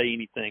to say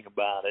anything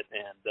about it,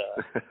 and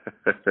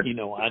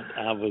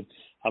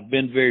I've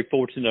been very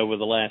fortunate over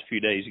the last few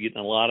days, getting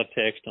a lot of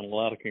text and a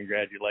lot of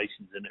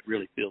congratulations, and it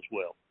really feels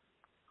well.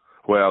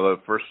 Well,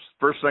 the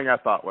first thing I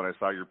thought when I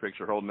saw your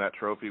picture holding that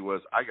trophy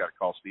was I got to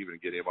call Steven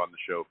and get him on the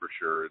show for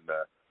sure. And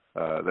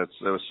that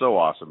was so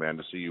awesome, man,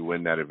 to see you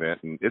win that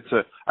event. And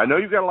I know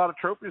you've got a lot of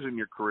trophies in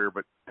your career,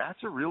 but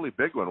that's a really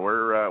big one.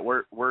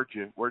 Where'd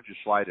you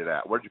slide it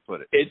at? Where'd you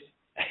put it?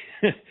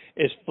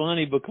 It's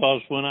funny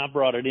because when I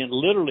brought it in,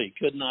 literally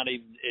could not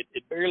even.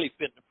 It barely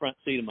fit in the front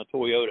seat of my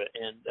Toyota,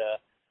 and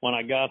when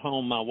I got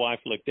home, my wife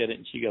looked at it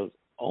and she goes,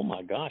 "Oh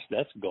my gosh,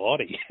 that's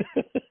gaudy."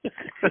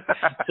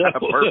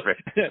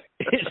 Perfect.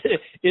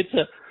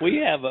 We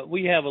have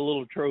a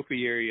little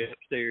trophy area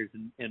upstairs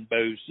in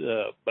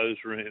Bo's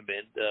room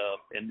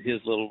and his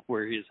little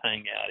where his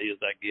hangout is,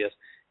 I guess,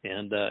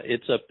 and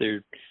it's up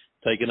there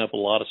taking up a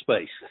lot of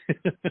space.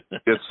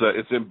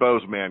 It's in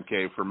Bo's man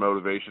cave for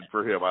motivation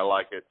for him. I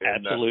like it.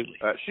 And, absolutely.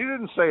 She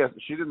didn't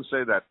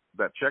say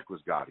that check was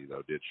gaudy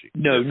though, did she?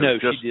 No,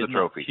 just she did the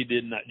trophy. Not. She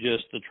did not.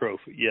 Just the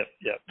trophy.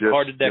 Yep.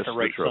 Hard to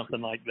decorate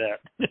something like that.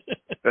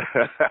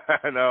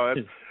 No,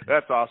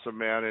 that's awesome,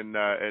 man.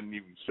 And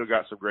you've still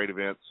got some great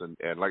events. And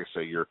like I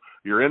say,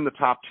 you're in the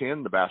top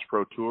 10, the Bass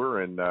Pro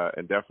Tour, and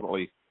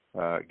definitely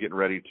getting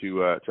ready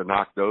to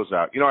knock those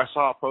out. I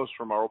saw a post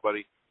from our old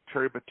buddy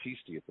Terry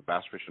Battisti at the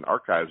Bass Fishing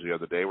Archives the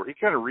other day where he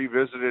kind of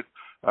revisited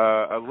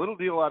a little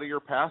deal out of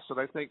your past that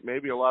I think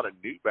maybe a lot of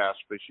new bass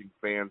fishing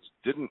fans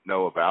didn't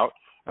know about,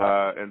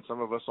 and some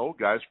of us old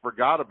guys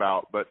forgot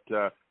about, but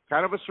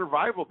kind of a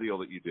survival deal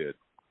that you did.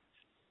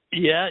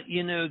 Yeah,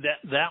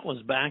 that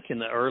was back in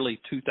the early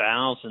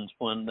 2000s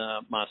when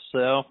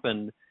myself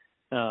and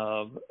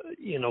how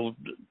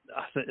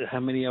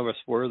many of us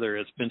were there?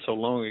 It's been so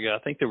long ago.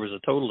 I think there was a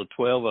total of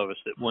 12 of us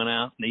that went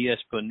out, and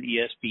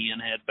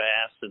ESPN had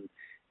bass,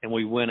 and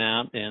we went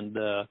out and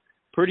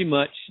pretty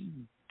much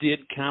did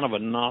kind of a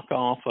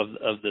knockoff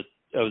of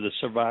the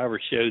Survivor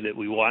show that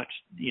we watched,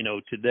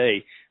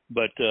 today.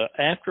 But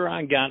after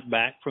I got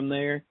back from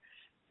there,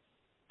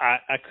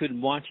 I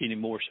couldn't watch any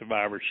more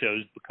Survivor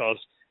shows because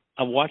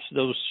I watched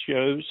those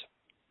shows.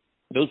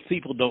 Those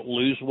people don't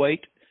lose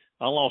weight.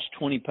 I lost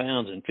 20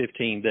 pounds in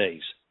 15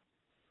 days.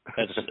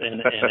 And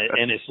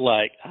it's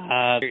like,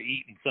 they're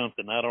eating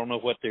something. I don't know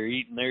what they're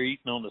eating. They're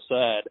eating on the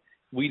side.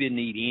 We didn't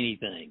eat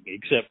anything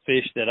except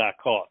fish that I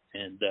caught.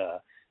 And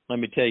let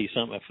me tell you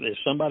something. If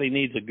somebody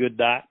needs a good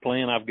diet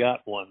plan, I've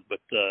got one. But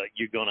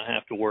you're going to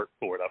have to work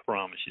for it, I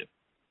promise you.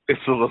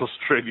 It's a little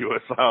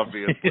strenuous,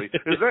 obviously.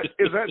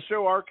 Is that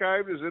show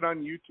archived? Is it on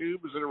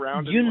YouTube? Is it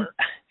around anywhere?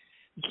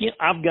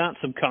 I've got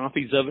some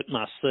copies of it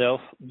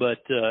myself, but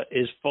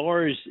as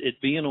far as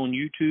it being on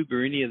YouTube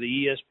or any of the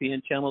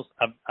ESPN channels,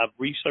 I've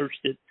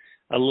researched it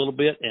a little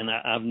bit, and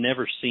I've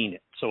never seen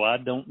it, so I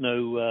don't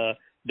know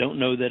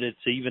that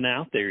it's even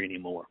out there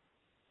anymore.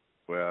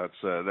 Well,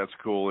 that's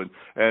cool,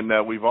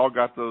 and we've all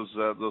got those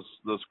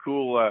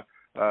cool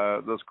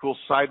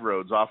side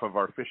roads off of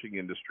our fishing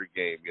industry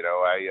game.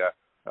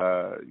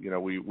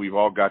 We've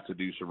all got to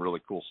do some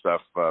really cool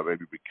stuff,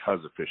 maybe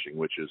because of fishing,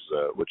 which is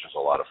a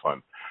lot of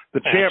fun. The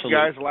champ,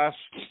 guys, last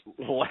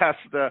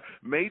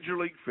Major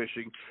League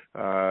Fishing,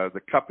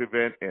 the Cup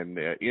event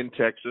in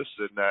Texas,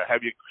 and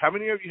how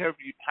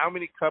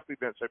many Cup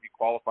events have you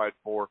qualified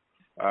for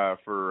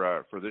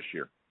this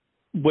year?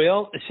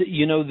 Well,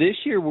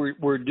 this year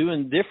we're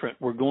doing different.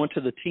 We're going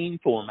to the team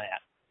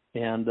format.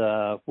 And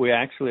we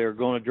actually are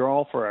going to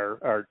draw for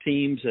our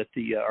teams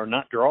or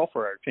not draw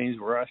for our teams.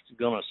 We're actually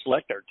going to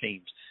select our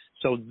teams.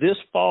 So this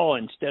fall,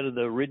 instead of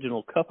the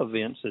original Cup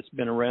events that's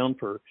been around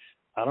for,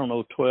 10,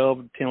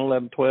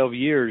 11, 12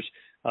 years,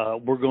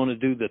 we're going to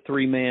do the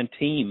 3-man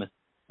team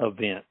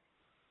event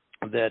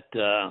that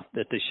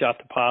they shot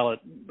the pilot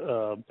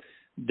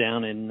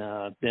down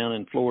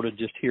in Florida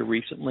just here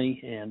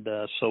recently. And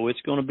so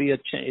it's going to be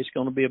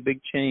a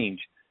big change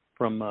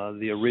from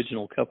the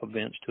original Cup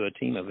events to a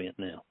team event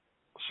now.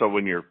 So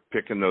when you're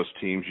picking those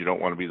teams, you don't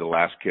want to be the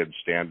last kid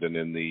standing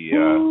in the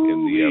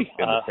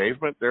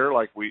pavement there,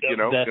 like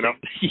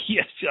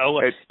Yes,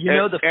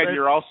 and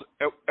you're also,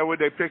 and when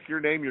they pick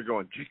your name, you're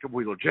going Jacob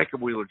Wheeler.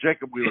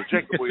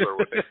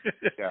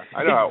 Yeah,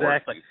 I know how it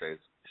works these days.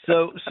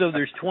 So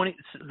there's 20.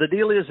 The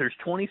deal is there's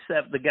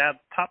 27. The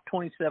top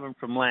 27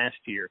 from last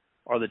year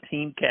are the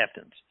team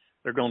captains.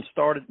 They're going to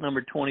start at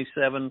number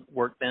 27,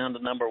 work down to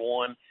number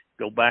 1,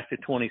 go back to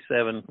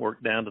 27,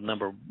 work down to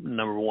number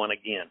 1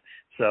 again.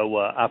 So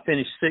I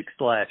finished 6th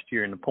last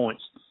year in the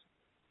points.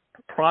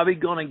 Probably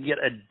going to get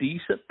a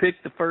decent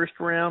pick the first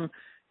round,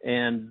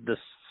 and the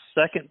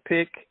second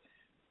pick,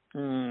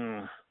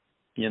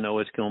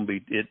 it's going to be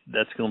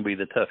that's going to be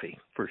the toughie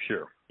for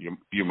sure.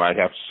 You might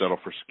have to settle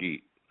for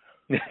Skeet.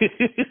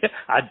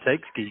 I'd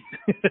take Skeet.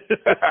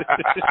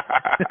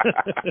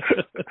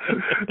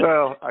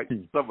 Well,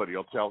 somebody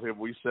will tell him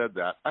we said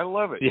that. I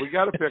love it. We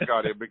got to pick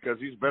on him because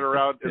he's been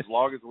around as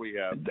long as we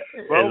have.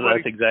 Well,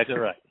 that's exactly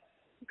right.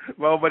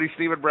 Well, buddy,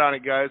 Stephen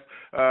Browning, guys.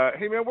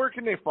 Hey, man, where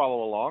can they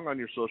follow along on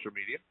your social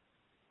media?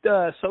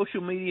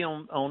 Social media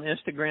on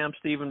Instagram,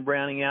 Stephen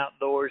Browning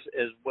Outdoors,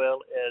 as well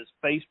as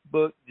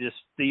Facebook, just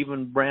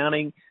Stephen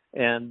Browning,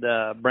 and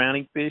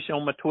Browning Fish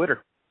on my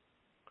Twitter.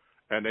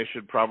 And they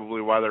should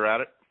probably, while they're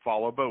at it,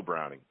 follow Bo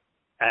Browning.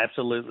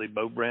 Absolutely,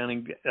 Bo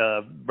Browning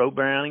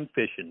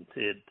Fishing.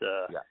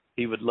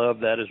 He would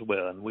love that as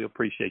well, and we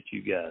appreciate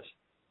you guys.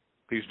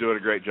 He's doing a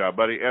great job,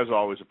 buddy. As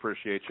always,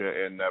 appreciate you,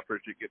 and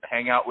appreciate getting to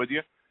hang out with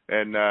you.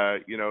 And,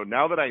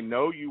 now that I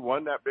know you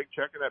won that big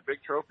check and that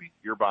big trophy,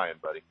 you're buying,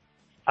 buddy.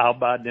 I'll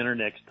buy dinner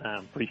next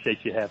time. Appreciate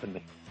you having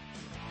me.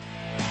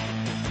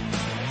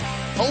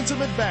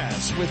 Ultimate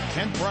Bass with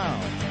Kent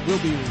Brown. We'll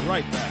be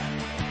right back.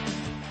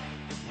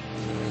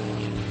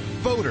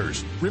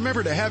 Boaters,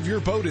 remember to have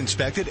your boat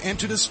inspected and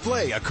to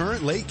display a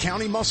current Lake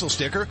County mussel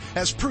sticker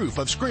as proof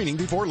of screening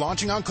before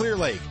launching on Clear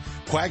Lake.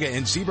 Quagga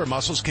and zebra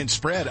mussels can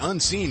spread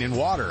unseen in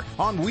water,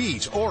 on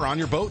weeds, or on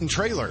your boat and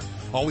trailer.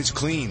 Always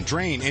clean,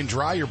 drain, and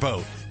dry your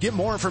boat. Get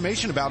more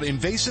information about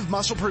invasive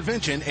mussel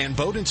prevention and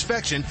boat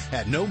inspection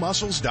at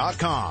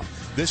nomussels.com.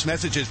 This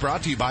message is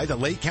brought to you by the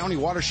Lake County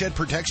Watershed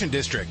Protection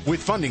District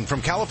with funding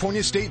from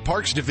California State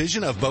Parks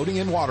Division of Boating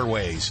and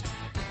Waterways.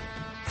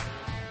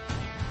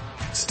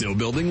 Still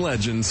building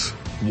legends,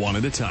 one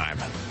at a time.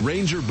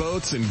 Ranger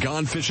Boats and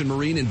Gone Fishing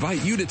Marine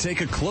invite you to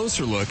take a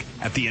closer look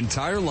at the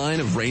entire line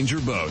of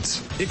Ranger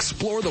boats.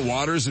 Explore the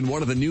waters in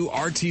one of the new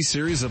RT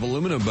series of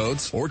aluminum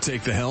boats, or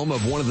take the helm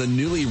of one of the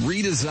newly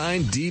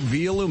redesigned Deep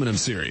V aluminum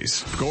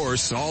series. Of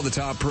course, all the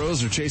top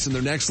pros are chasing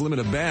their next limit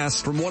of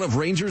bass from one of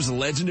Ranger's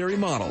legendary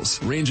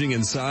models, ranging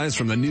in size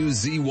from the new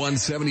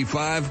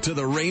Z175 to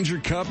the Ranger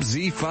Cup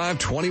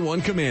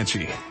Z521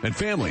 Comanche. And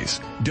families,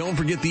 don't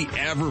forget the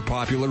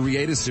ever-popular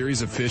Rieta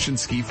series of fish and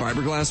ski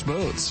fiberglass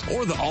boats,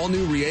 or the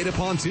all-new Rieta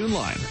pontoon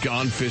line,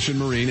 Gone Fishing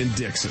Marine in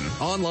Dixon.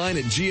 Online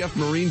at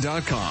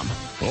gfmarine.com,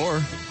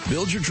 or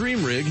build your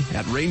dream rig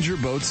at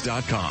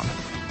rangerboats.com.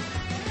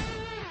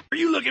 Are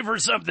you looking for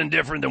something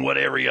different than what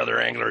every other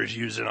angler is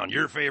using on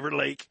your favorite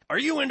lake? Are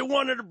you into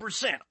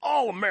 100%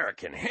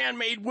 all-American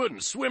handmade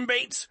wooden swim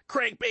baits,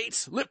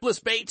 crankbaits, lipless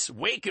baits,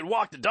 wake and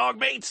walk the dog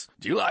baits?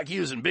 Do you like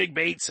using big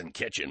baits and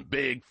catching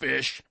big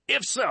fish?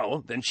 If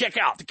so, then check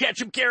out the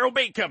Ketchum Carroll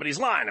Bait Company's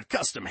line of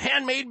custom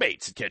handmade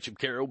baits at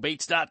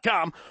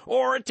ketchumcarrollbaits.com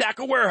or at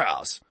Tackle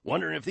Warehouse.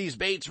 Wondering if these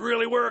baits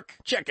really work?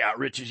 Check out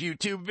Rich's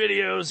YouTube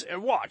videos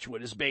and watch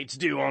what his baits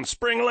do on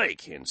Spring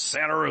Lake in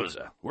Santa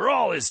Rosa, where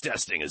all his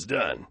testing is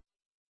done.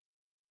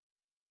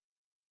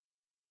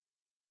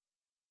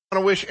 I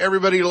want to wish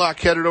everybody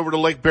luck headed over to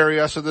Lake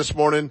Berryessa this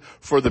morning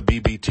for the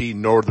BBT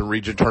Northern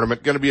Region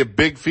Tournament. Going to be a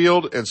big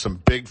field and some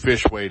big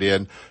fish weighed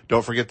in.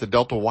 Don't forget the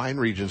Delta Wine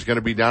Region is going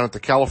to be down at the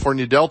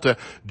California Delta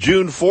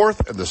June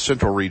 4th, and the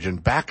Central Region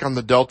back on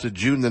the Delta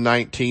June the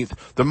 19th.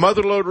 The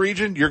Motherlode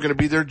Region, you're going to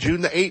be there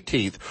June the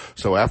 18th.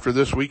 So after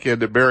this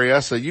weekend at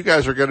Berryessa, you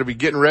guys are going to be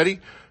getting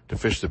ready to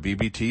fish the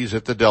BBTs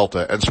at the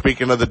Delta. And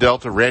speaking of the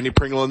Delta, Randy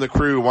Pringle and the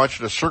crew want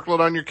you to circle it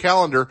on your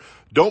calendar.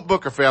 Don't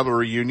book a family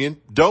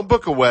reunion. Don't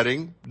book a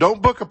wedding.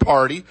 Don't book a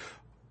party.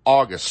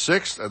 August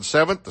 6th and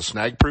 7th, the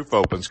Snag Proof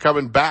opens.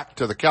 Coming back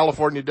to the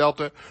California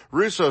Delta,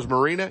 Russo's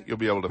Marina, you'll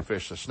be able to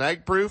fish the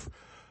Snag Proof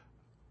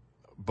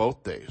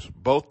both days,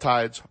 both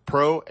tides,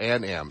 Pro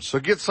and M. So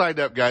get signed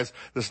up, guys.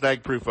 The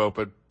Snag Proof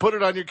Open. Put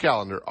it on your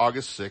calendar,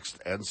 August 6th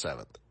and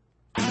 7th.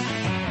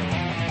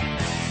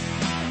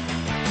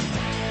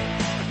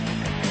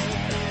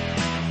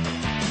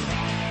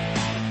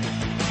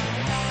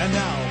 And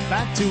now,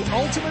 back to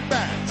Ultimate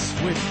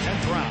Bass with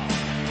Kent Brown.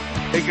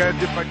 Hey guys,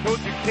 if I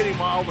told you Kitty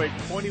Ma weighed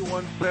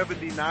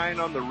 2179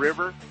 on the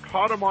river,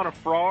 caught him on a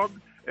frog,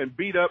 and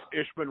beat up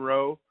Ish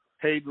Monroe,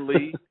 Hayden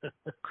Lee,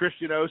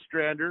 Christian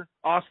Ostrander,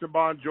 Austin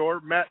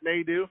Bonjour, Matt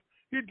Nadeau,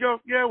 you'd go,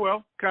 yeah,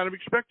 well, kind of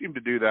expect him to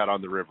do that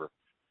on the river.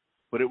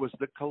 But it was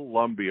the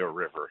Columbia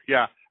River.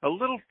 Yeah, a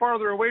little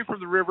farther away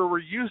from the river we're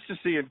used to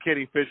seeing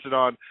Kitty fishing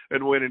on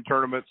and winning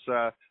tournaments.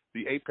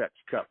 The Apex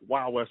Cup,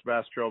 Wild West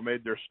Bass Trail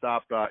made their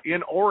stop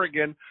in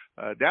Oregon,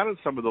 down in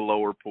some of the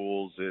lower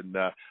pools in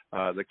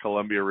the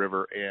Columbia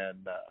River,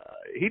 and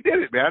he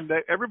did it, man.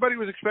 Everybody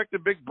was expecting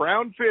big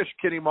brown fish,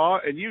 Kitty Ma,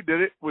 and you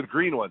did it with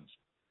green ones.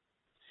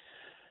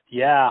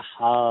 Yeah,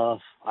 I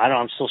don't know.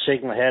 I'm still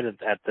shaking my head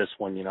at this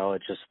one. You know,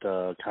 it's just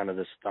kind of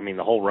this. I mean,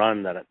 the whole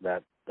run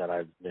that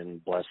I've been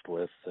blessed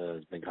with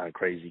has been kind of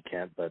crazy,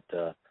 Kent. But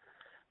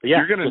yeah,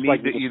 you're going to need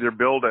like to either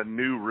build a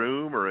new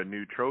room or a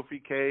new trophy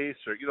case,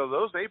 or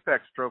those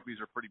Apex trophies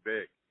are pretty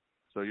big,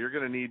 so you're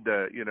going to need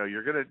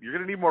you're going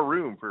to need more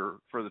room for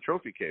the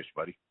trophy case,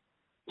 buddy.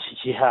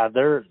 Yeah,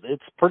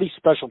 it's a pretty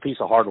special piece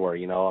of hardware.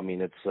 I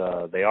mean,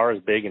 it's they are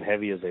as big and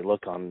heavy as they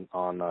look on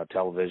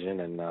television,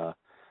 and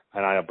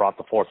I brought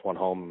the fourth one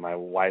home, and my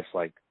wife's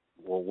like,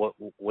 "Well,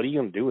 what are you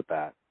going to do with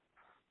that?"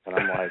 And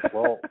I'm like,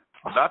 "Well,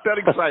 not that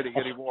exciting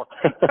anymore."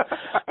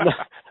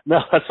 no,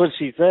 that's what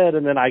she said,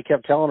 and then I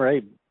kept telling her,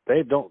 "Hey,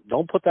 babe,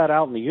 don't put that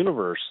out in the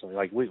universe.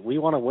 Like we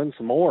want to win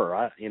some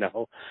more,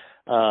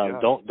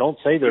 Don't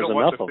say there's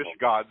enough of them." We don't want the fish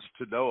gods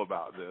to know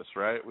about this,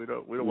 right? We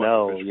don't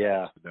want the fish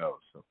gods to know.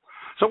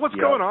 So what's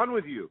going on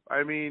with you?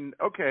 I mean,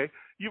 okay,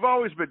 you've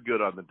always been good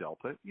on the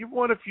Delta. You've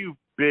won a few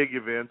big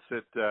events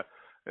at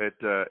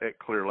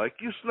Clear Lake.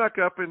 You snuck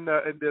up and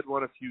did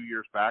one a few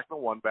years back, the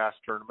one bass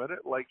tournament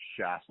at Lake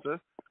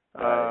Shasta.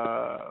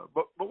 Right.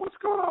 But what's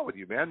going on with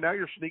you, man? Now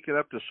you're sneaking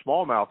up to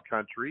smallmouth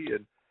country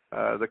and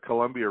the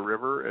Columbia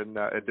River and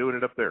doing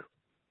it up there.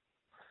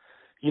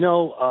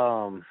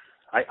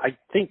 I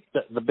think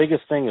that the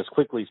biggest thing as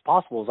quickly as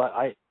possible is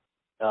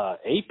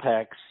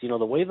Apex,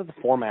 the way that the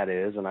format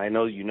is, and I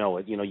know you know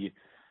it, you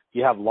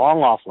have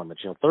long off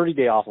limits,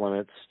 30-day off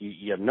limits,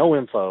 you have no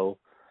info,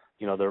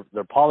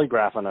 they're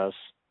polygraphing us,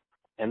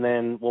 and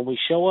then when we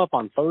show up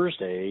on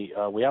Thursday,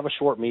 we have a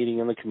short meeting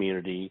in the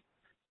community,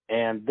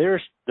 and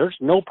there's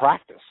no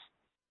practice.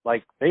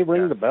 Like, they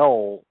ring the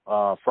bell,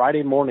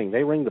 Friday morning,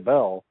 they ring the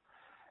bell,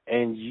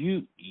 and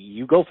you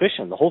go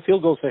fishing, the whole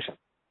field goes fishing.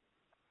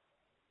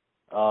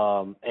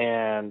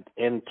 And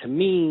to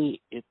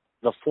me,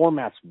 the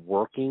format's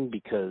working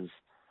because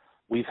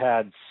we've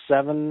had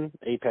 7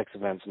 Apex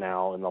events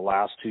now in the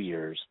last 2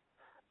 years,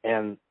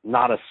 and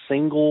not a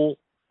single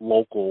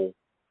local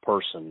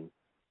person,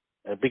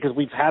 because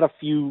we've had a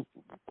few,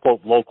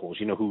 quote, locals,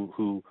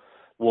 who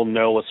will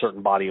know a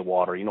certain body of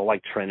water,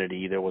 like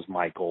Trinity, there was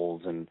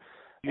Michaels and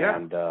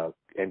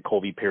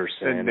Colby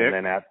Pearson, and Nick.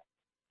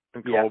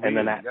 And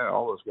then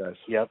all those guys.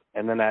 Yep.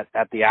 And then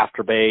at the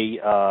Afterbay,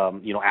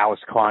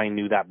 Alice Klein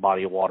knew that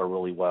body of water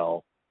really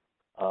well.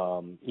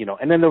 And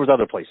then there was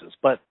other places.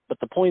 But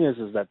the point is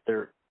that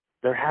there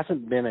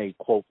hasn't been a,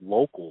 quote,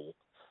 local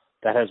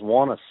that has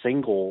won a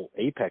single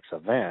Apex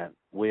event,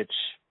 which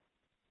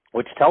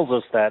tells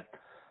us that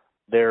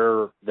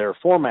their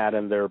format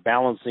and their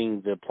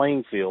balancing the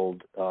playing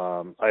field,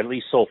 at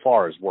least so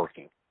far, is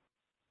working.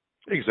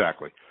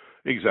 Exactly.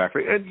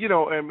 And,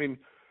 I mean,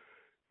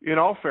 in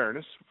all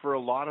fairness, for a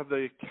lot of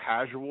the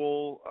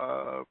casual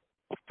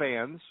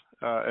fans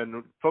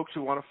and folks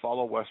who want to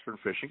follow Western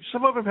fishing,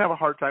 some of them have a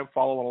hard time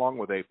following along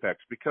with Apex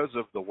because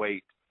of the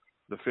weight,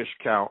 the fish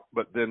count.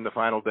 But then the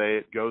final day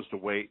it goes to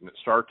weight and it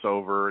starts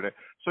over, and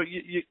so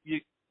you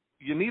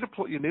need a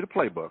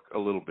playbook a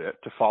little bit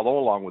to follow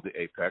along with the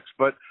Apex.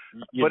 But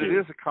it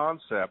is a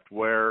concept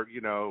where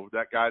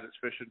that guy that's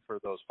fishing for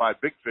those 5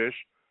 big fish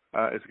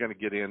is going to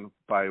get in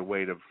by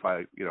weight of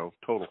 5,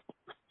 total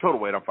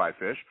weight on 5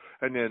 fish,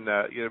 and then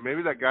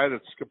maybe that guy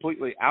that's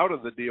completely out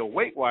of the deal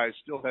weight wise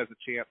still has a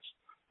chance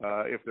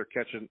if they're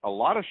catching a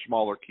lot of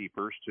smaller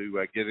keepers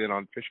to get in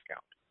on fish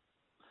count.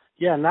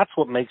 Yeah, and that's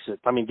what makes it.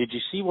 I mean, did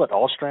you see what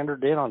Ostrander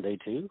did on day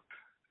 2?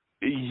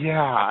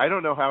 Yeah, I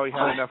don't know how he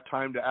had enough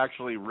time to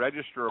actually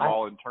register them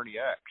all in Tourney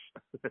X.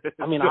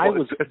 I mean,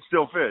 it's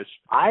still fish.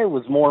 I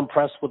was more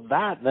impressed with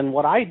that than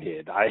what I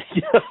did. I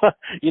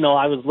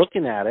was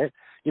looking at it.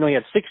 He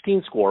had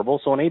 16 scoreable,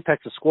 so in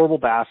Apex, a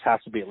scoreable bass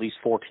has to be at least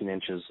 14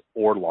 inches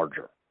or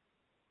larger.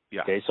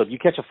 Yeah. Okay, so if you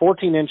catch a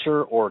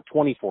 14-incher or a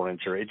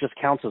 24-incher, it just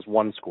counts as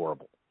one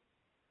scoreable.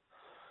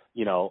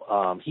 He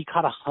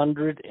caught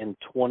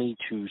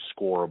 122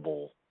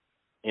 scoreable.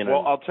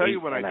 I'll tell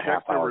you when I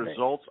checked the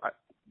results.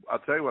 I'll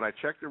tell you when I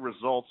checked the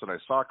results and I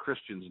saw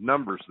Christian's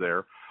numbers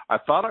there, I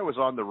thought I was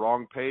on the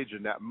wrong page,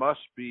 and that must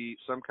be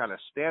some kind of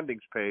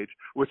standings page,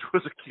 which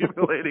was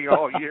accumulating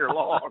all year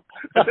long.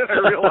 And then I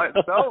realized,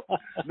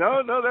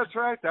 no, that's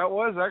right. That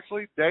was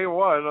actually day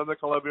 1 on the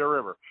Columbia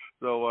River.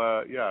 So,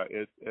 I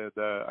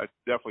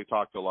definitely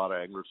talked to a lot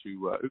of anglers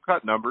who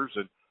cut numbers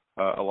and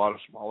a lot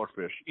of smaller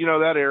fish.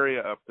 That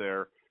area up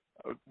there,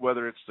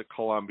 whether it's the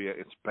Columbia,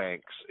 it's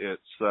Banks,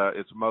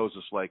 it's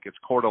Moses Lake, it's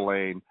Coeur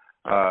d'Alene,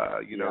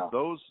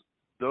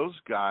 those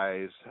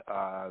guys,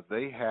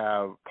 they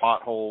have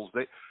potholes.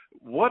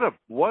 What a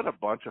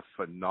bunch of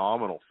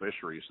phenomenal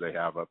fisheries they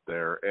have up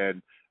there.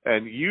 And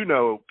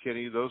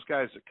Kenny, those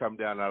guys that come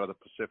down out of the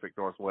Pacific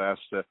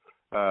Northwest just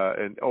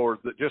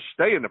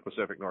stay in the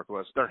Pacific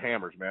Northwest, they're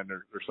hammers, man.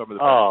 They're some of the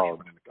best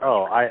fishermen in the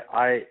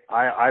country.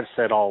 I've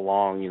said all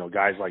along,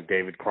 guys like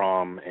David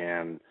Crom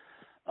and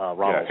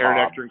Ronald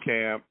Aaron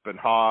Echternkamp and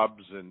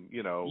Hobbs and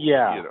young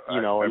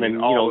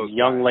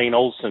Lane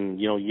Olson.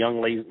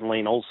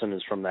 Lane Olson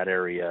is from that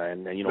area,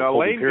 and Lane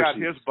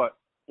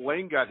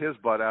got his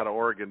butt out of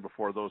Oregon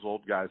before those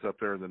old guys up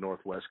there in the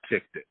Northwest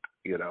kicked it.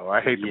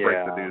 I hate to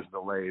break the news to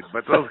Lane,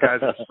 but those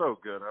guys are so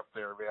good up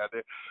there, man.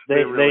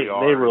 They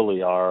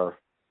really are.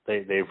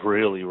 They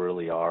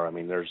really are. I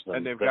mean, there's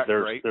and they've got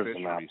great there's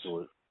fisheries. an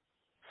absolute.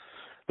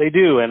 They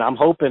do, and I'm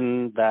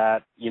hoping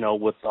that,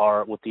 with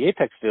the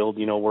Apex field,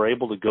 we're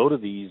able to go to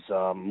these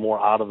more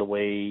out of the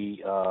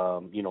way,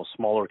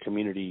 smaller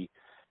community,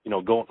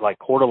 go like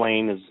Coeur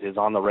d'Alene is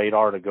on the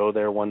radar to go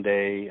there one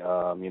day.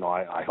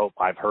 I hope.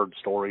 I've heard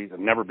stories. I've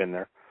never been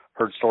there.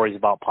 Heard stories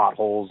about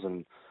potholes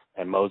and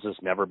Moses,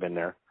 never been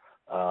there.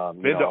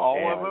 Been to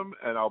all of them,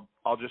 and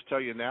I'll just tell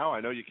you now,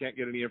 I know you can't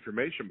get any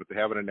information, but they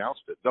haven't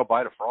announced it. They'll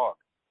bite a frog.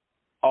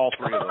 All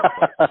three of those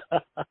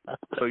places.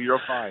 So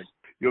you're fine.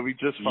 You'll be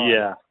just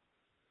fine.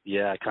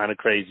 Yeah, kind of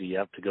crazy. You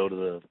have to go to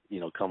the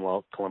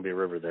Columbia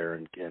River there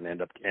and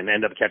end up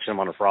catching them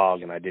on a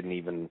frog, and I didn't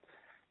even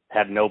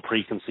had no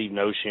preconceived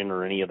notion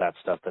or any of that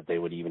stuff that they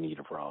would even eat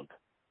a frog.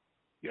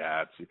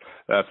 Yeah,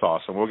 that's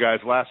awesome. Well, guys,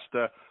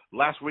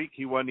 last week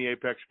he won the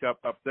Apex Cup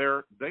up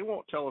there. They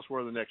won't tell us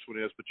where the next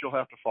one is, but you'll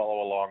have to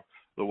follow along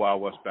the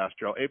Wild West Bass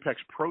Trail.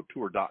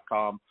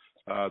 ApexProTour.com,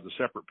 the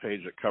separate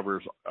page that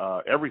covers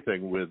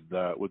everything with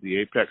the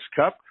Apex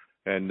Cup.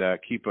 And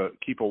keep a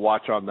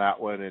watch on that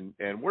one.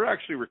 And we're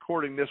actually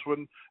recording this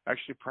one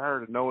actually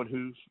prior to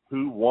knowing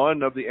who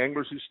won of the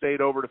anglers who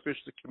stayed over to fish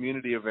the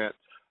community event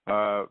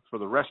for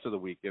the rest of the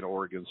week in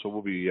Oregon. So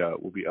we'll be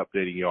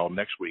updating you all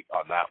next week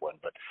on that one.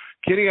 But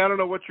Kenny, I don't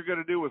know what you're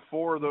going to do with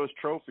 4 of those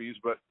trophies,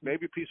 but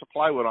maybe a piece of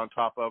plywood on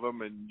top of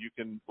them, and you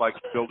can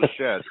build a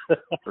shed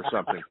or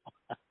something.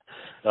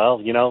 Well,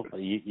 you know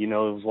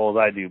as well as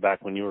I do.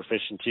 Back when you were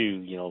fishing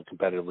too,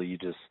 competitively, you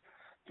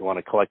want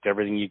to collect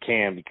everything you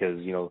can because,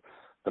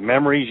 the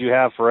memories you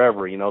have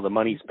forever, the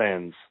money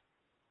spends.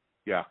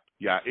 Yeah,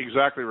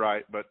 exactly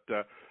right. But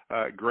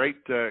great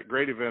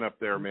event up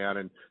there,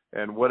 man.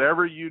 And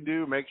whatever you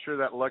do, make sure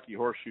that lucky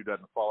horseshoe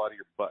doesn't fall out of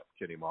your butt,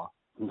 Kenny Ma.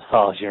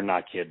 Oh, you're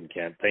not kidding,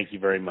 Kent. Thank you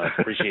very much.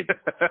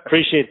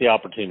 Appreciate the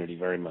opportunity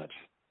very much.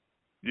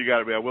 You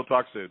got it, man. We'll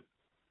talk soon.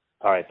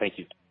 All right, thank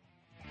you.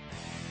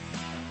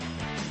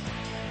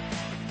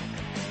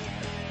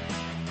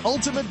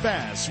 Ultimate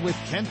Bass with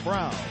Kent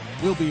Brown.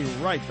 We'll be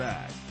right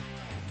back.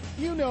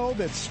 You know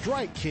that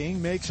Strike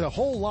King makes a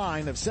whole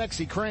line of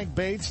sexy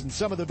crankbaits and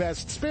some of the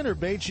best spinner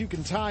baits you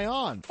can tie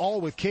on, all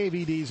with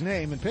KVD's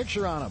name and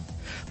picture on them.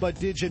 But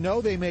did you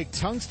know they make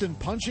tungsten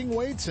punching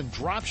weights and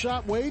drop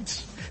shot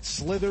weights?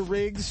 Slither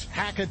rigs,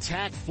 hack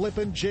attack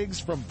flippin'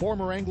 jigs from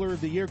former Angler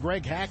of the Year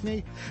Greg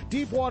Hackney,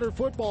 deep water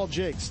football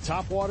jigs,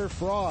 topwater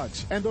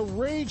frogs, and the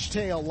Rage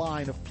Tail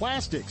line of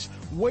plastics,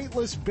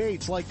 weightless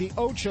baits like the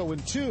Ocho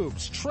and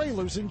tubes,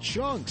 trailers and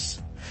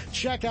chunks.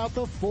 Check out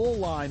the full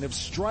line of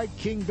Strike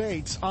King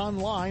baits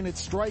online at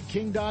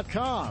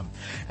StrikeKing.com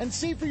and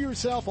see for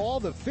yourself all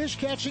the fish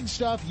catching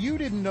stuff you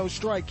didn't know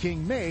Strike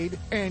King made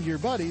and your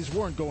buddies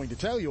weren't going to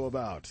tell you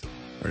about.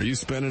 Are you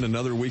spending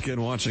another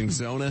weekend watching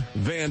Zona,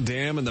 Van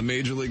Dam, and the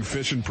Major League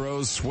Fishing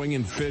pros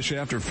swinging fish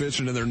after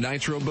fishing in their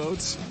nitro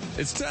boats?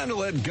 It's time to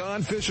let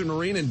Gone Fishing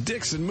Marine and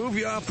Dixon move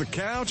you off the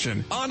couch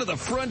and onto the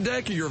front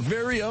deck of your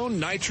very own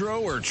nitro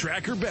or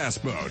tracker bass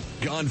boat.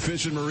 Gone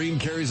Fishing Marine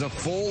carries a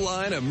full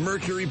line of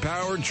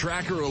mercury-powered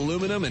tracker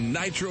aluminum and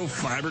nitro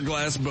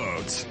fiberglass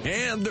boats.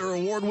 And their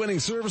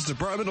award-winning service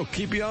department will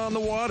keep you on the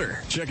water.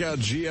 Check out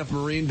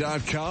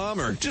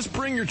gfmarine.com or just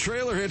bring your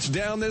trailer hitch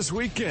down this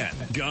weekend.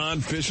 Gone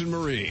Fishing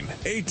Marine.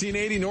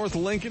 1880 North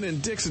Lincoln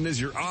and Dixon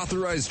is your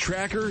authorized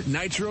tracker,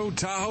 nitro,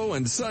 Tahoe,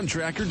 and Sun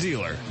Tracker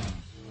dealer.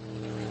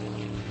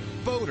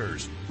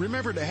 Boaters,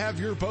 remember to have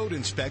your boat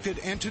inspected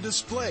and to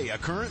display a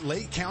current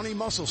Lake County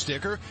mussel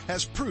sticker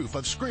as proof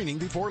of screening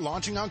before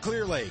launching on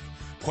Clear Lake.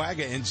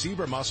 Quagga and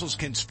zebra mussels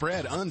can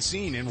spread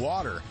unseen in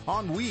water,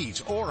 on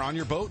weeds, or on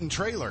your boat and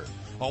trailer.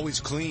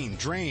 Always clean,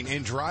 drain,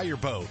 and dry your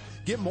boat.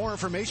 Get more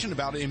information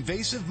about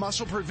invasive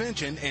mussel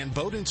prevention and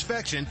boat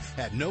inspection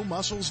at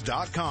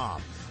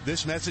nomussels.com.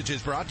 This message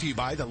is brought to you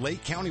by the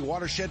Lake County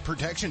Watershed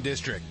Protection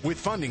District with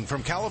funding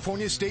from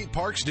California State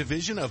Parks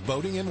Division of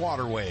Boating and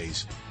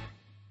Waterways.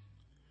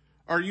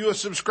 Are you a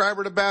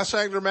subscriber to Bass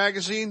Angler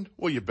Magazine?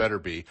 Well, you better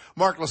be.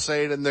 Mark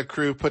Lassade and the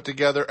crew put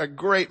together a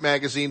great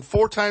magazine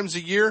 4 times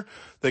a year.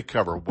 They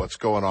cover what's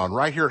going on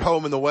right here at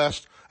home in the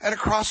West and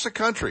across the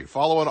country,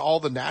 following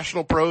all the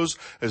national pros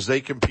as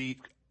they compete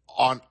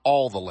on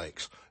all the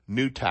lakes.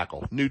 New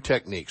tackle, new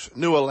techniques,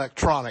 new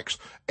electronics,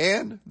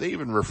 and they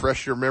even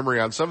refresh your memory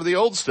on some of the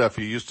old stuff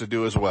you used to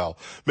do as well.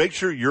 Make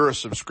sure you're a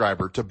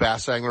subscriber to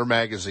Bass Angler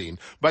Magazine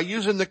by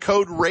using the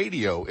code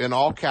RADIO in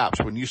all caps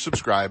when you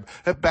subscribe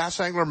at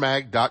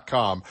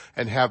bassanglermag.com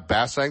and have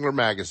Bass Angler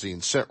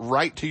Magazine sent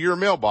right to your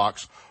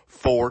mailbox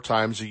 4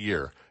 times a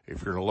year.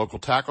 If you're in a local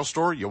tackle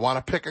store, you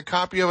want to pick a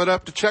copy of it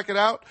up to check it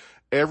out.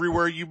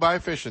 Everywhere you buy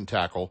fishing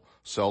tackle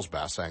sells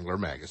Bass Angler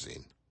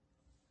Magazine.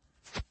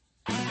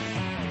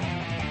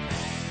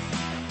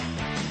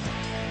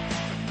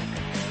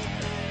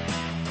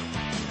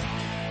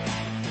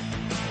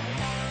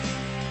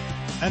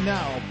 And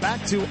now,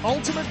 back to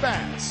Ultimate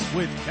Bass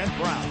with Kent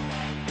Brown.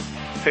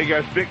 Hey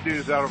guys, big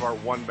news out of our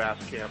One Bass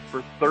camp.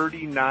 For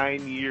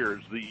 39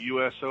 years, the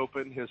U.S.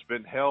 Open has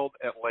been held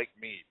at Lake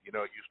Mead. You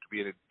know, it used to be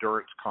an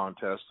endurance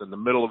contest in the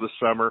middle of the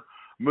summer,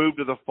 moved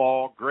to the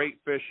fall, great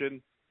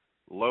fishing.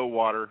 low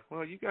water.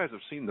 Well, you guys have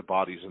seen the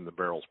bodies in the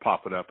barrels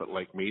popping up at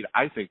Lake Mead.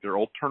 I think they're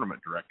old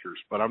tournament directors,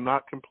 but I'm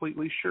not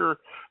completely sure.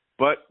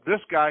 But this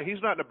guy,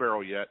 he's not in a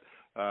barrel yet.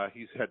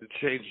 He's had to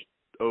change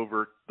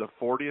over the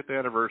 40th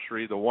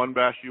anniversary, the WON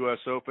Bass U.S.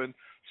 Open.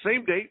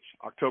 Same dates,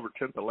 October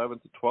 10th, 11th,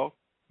 and 12th,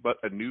 but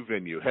a new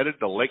venue. Headed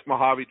to Lake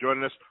Mojave,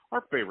 joining us,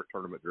 our favorite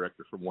tournament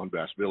director from WON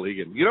Bass, Bill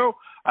Egan. You know,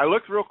 I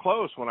looked real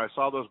close when I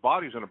saw those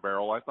bodies in a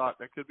barrel. I thought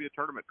that could be a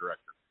tournament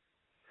director.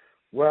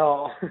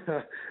 Well,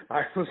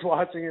 I was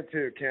watching it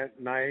too, Kent,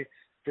 and I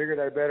figured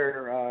I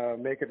better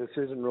make a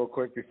decision real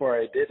quick before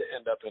I did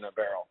end up in a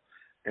barrel.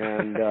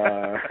 And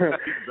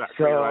exactly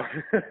so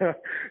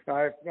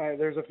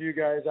there's a few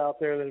guys out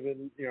there that have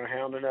been,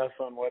 hounding us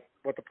on what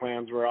the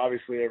plans were.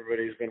 Obviously,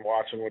 everybody's been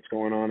watching what's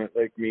going on at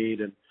Lake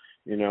Mead, and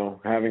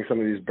having some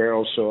of these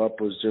barrels show up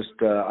was just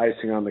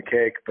icing on the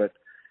cake. But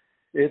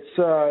it's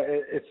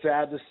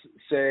sad to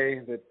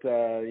say that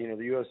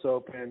the U.S.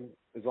 Open,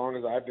 as long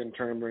as I've been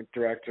tournament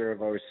director,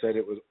 I've always said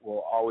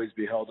will always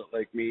be held at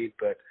Lake Mead.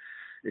 But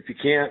if you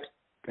can't,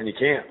 then you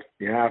can't.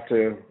 You have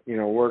to,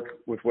 work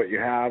with what you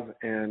have.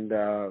 And,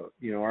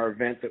 our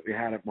event that we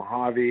had at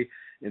Mojave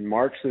in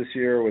March this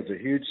year was a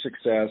huge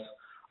success.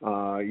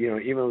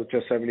 Even with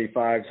just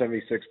 75,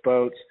 76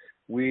 boats,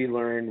 we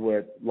learned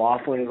what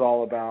Laughlin is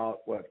all about,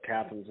 what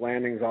Captain's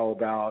Landing is all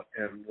about,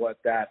 and what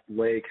that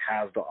lake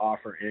has to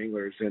offer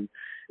anglers. And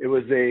it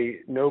was a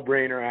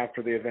no-brainer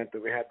after the event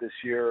that we had this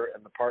year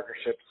and the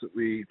partnerships that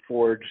we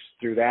forged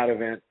through that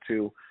event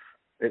to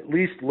at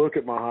least look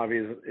at Mojave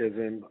as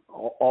an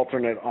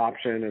alternate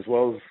option, as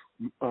well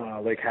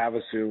as Lake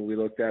Havasu we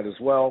looked at as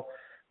well.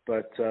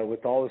 But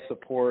with all the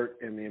support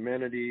and the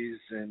amenities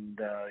and,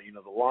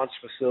 the launch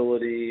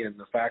facility and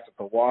the fact that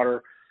the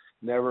water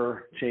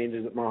never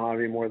changes at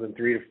Mojave more than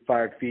 3 to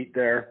 5 feet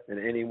there at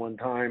any one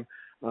time,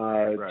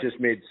 it just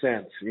made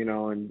sense,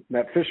 and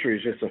that fishery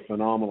is just a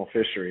phenomenal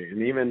fishery.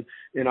 And even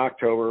in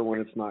October, when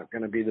it's not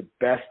going to be the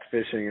best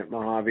fishing at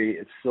Mojave,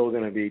 it's still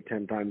going to be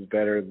 10 times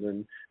better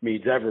than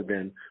Mead's ever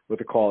been with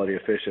the quality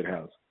of fish it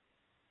has.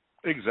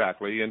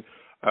 Exactly. And,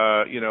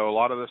 a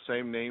lot of the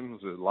same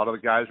names, a lot of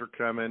the guys are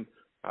coming,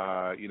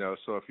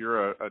 so if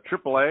you're a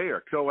AAA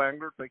or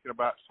co-angler thinking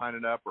about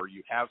signing up, or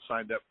you have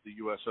signed up for the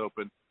U.S.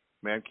 Open,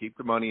 man, keep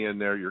the money in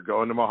there. You're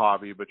going to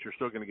Mojave, but you're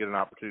still going to get an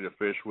opportunity to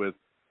fish with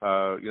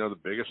the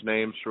biggest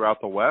names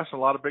throughout the West. A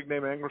lot of big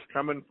name anglers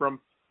coming from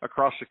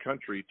across the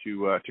country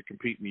to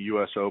compete in the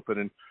U.S. Open.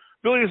 And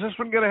Billy, is this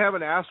one going to have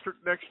an asterisk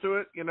next to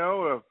it?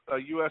 A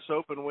U.S.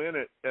 Open win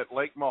at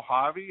Lake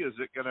Mojave? Is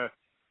it going to?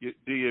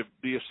 Do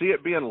you see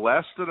it being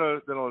less than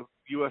a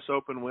U.S.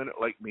 Open win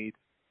at Lake Mead?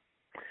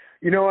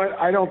 You know what?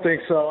 I don't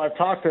think so. I've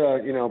talked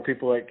to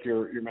people like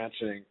you're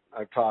mentioning.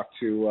 I've talked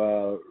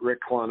to Rick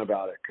Clunn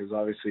about it, because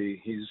obviously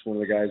he's one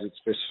of the guys that's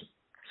fished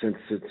since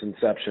its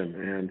inception,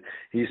 and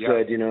he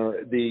said,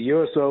 the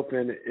U.S.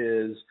 Open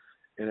is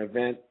an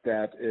event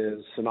that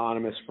is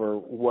synonymous for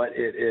what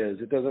it is.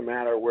 It doesn't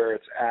matter where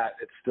it's at;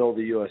 it's still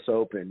the U.S.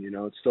 Open.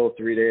 It's still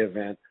a 3-day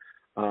event.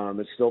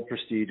 It's still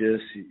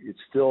prestigious. It's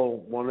still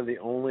one of the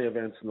only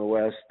events in the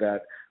West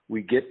that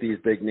we get these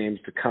big names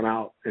to come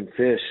out and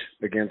fish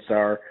against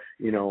our,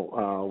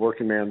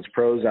 working man's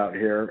pros out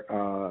here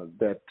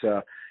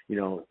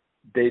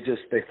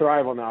they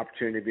thrive on the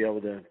opportunity to be able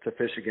to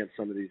fish against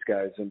some of these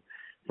guys. And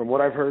from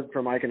what I've heard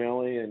from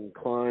Iconelli and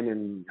Clunn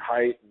and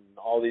Height and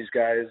all these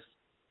guys,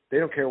 they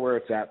don't care where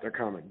it's at, they're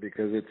coming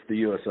because it's the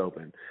U.S.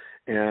 Open.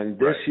 And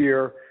this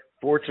year,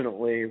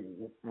 fortunately,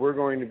 we're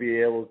going to be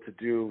able to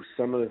do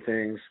some of the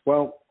things,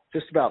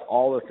 just about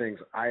all the things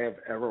I have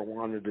ever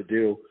wanted to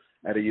do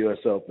at a U.S.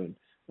 Open.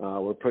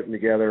 We're putting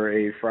together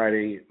a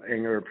Friday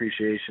Angler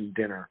Appreciation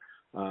Dinner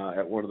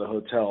at one of the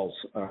hotels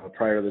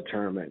prior to the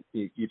tournament.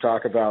 You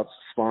talk about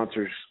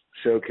sponsors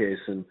showcase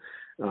and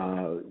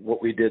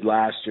what we did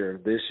last year.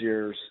 This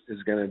year's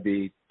is going to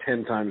be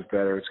 10 times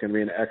better. It's going to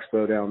be an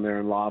expo down there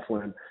in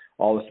Laughlin.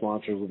 All the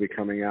sponsors will be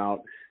coming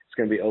out. It's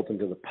going to be open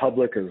to the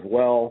public as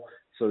well.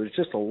 So there's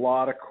just a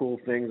lot of cool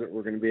things that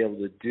we're going to be able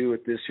to do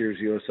at this year's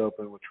U.S.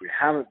 Open, which we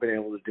haven't been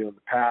able to do in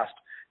the past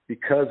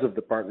because of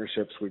the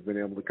partnerships we've been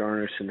able to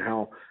garnish and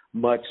how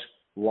much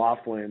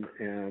Laughlin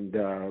and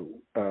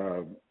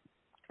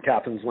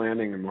Captain's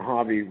Landing and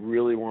Mojave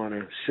really want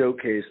to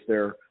showcase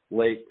their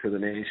lake to the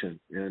nation.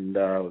 And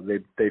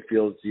they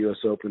feel that the U.S.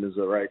 Open is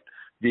the right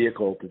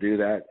vehicle to do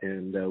that,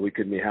 and we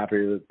couldn't be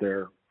happier that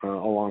they're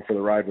along for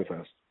the ride with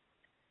us.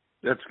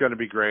 That's going to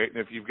be great. And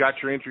if you've got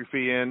your entry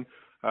fee in,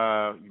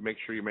 you make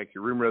sure you make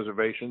your room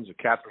reservations at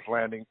Captain's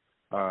Landing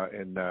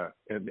and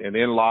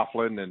in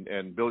Laughlin.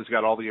 And Billy's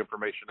got all the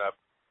information up,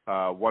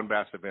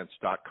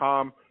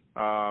 OneBassEvents.com.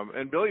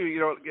 And Billy,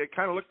 it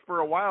kind of looked for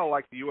a while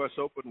like the U.S.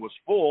 Open was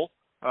full.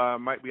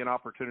 Might be an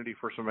opportunity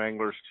for some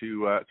anglers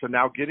to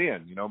now get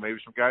in. Maybe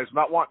some guys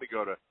not wanting to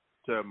go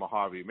to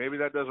Mojave. Maybe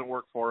that doesn't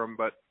work for them,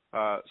 but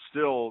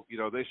still,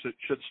 they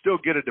should still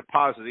get a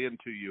deposit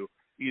into you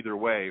either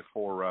way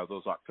for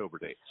those October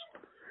dates.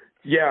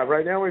 Yeah,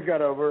 right now we've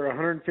got over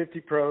 150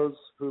 pros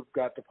who've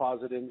got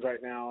deposit ins right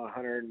now,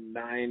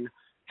 109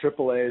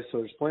 AAAs. So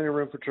there's plenty of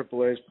room for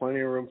AAAs, plenty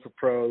of room for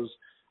pros.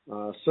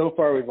 So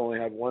far, we've only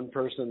had one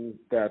person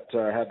that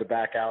had to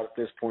back out at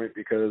this point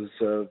because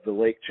of the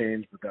lake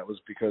change, but that was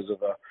because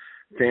of a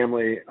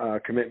family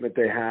commitment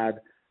they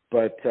had.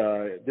 But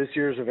this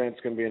year's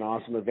event's going to be an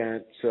awesome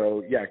event.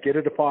 So, yeah, get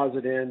a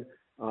deposit in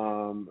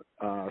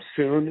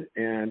soon.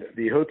 And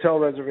the hotel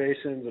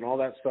reservations and all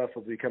that stuff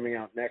will be coming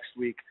out next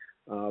week.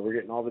 We're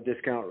getting all the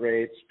discount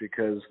rates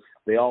because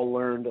they all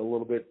learned a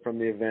little bit from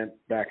the event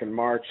back in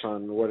March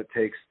on what it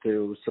takes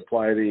to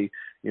supply the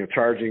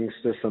charging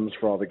systems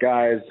for all the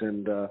guys,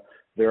 and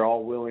they're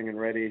all willing and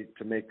ready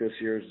to make this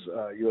year's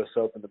U.S.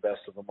 Open the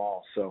best of them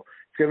all. So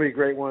it's going to be a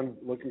great one.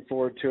 Looking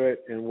forward to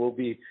it, and we'll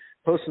be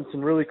posting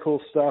some really cool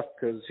stuff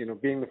because,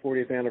 being the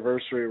 40th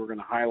anniversary, we're going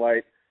to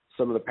highlight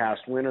some of the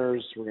past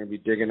winners. We're going to be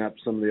digging up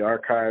some of the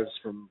archives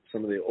from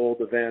some of the old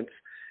events.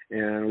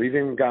 And we've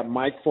even got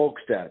Mike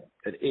Folkstead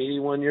at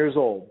 81 years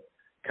old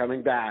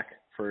coming back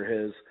for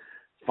his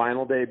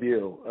final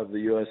debut of the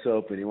U.S.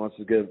 Open. He wants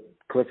to give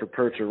Clifford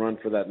Perch a run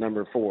for that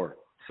number 4.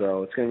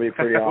 So it's going to be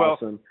pretty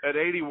awesome. At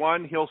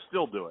 81, he'll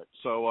still do it.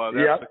 So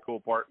that's the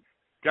cool part.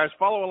 Guys,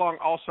 follow along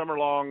all summer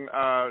long.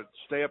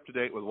 Stay up to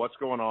date with what's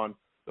going on.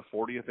 The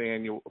 40th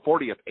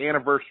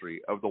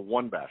anniversary of the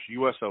One Bash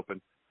U.S.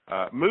 Open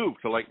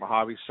moved to Lake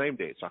Mojave. Same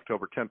dates,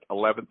 October 10th,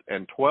 11th,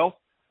 and 12th.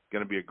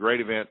 Going to be a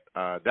great event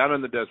down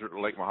in the desert of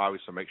Lake Mojave,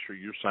 so make sure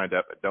you're signed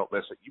up and don't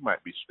miss it. You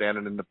might be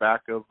standing in the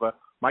back of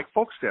Mike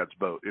Folkstad's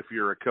boat if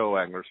you're a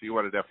co-angler, so you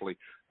want to definitely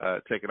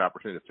take an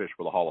opportunity to fish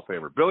with a Hall of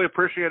Famer. Billy,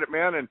 appreciate it,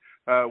 man, and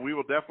we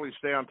will definitely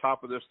stay on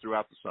top of this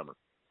throughout the summer.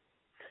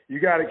 You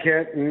got it,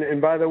 Kent.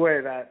 And by the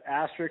way, that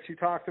asterisk you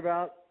talked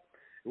about,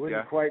 it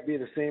wouldn't quite be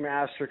the same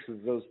asterisk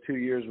as those 2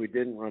 years we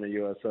didn't run a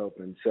U.S.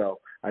 Open, so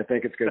I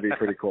think it's going to be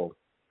pretty cool.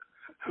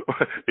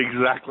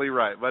 Exactly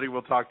right, buddy.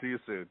 We'll talk to you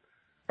soon.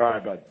 All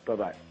right, bud.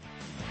 Bye-bye.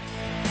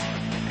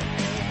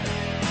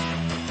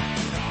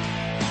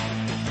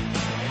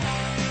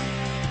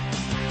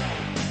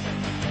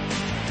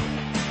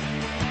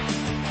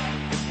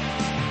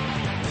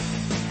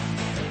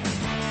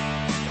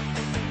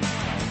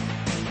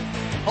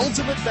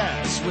 Ultimate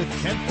Bass with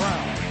Kent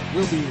Brown.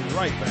 We'll be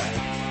right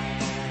back.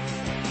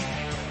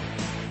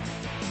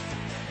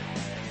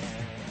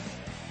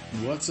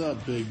 What's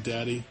up, Big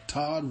Daddy?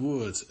 Todd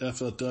Woods,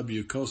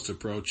 FLW Coaster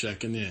Pro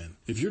checking in.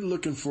 If you're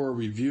looking for a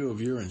review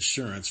of your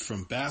insurance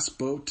from bass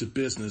boat to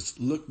business,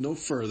 look no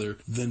further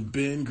than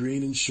Ben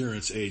Green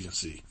Insurance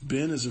Agency.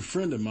 Ben is a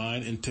friend of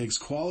mine and takes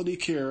quality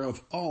care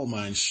of all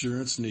my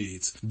insurance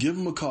needs. Give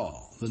him a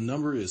call. The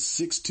number is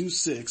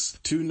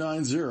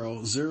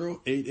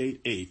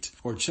 626-290-0888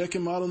 or check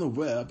him out on the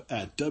web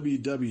at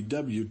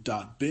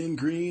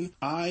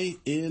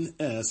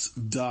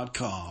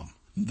www.bengreenins.com.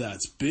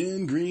 That's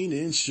Ben Green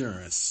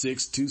Insurance,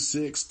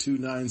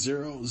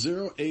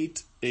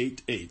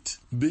 626-290-0888.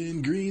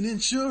 Ben Green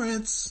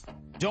Insurance.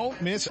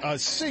 Don't miss a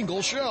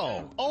single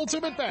show.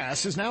 Ultimate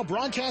Bass is now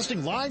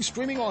broadcasting live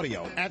streaming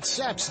audio at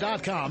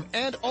seps.com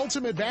and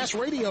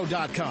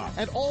ultimatebassradio.com.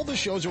 And all the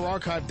shows are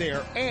archived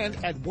there and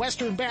at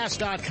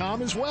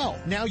westernbass.com as well.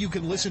 Now you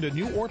can listen to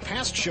new or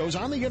past shows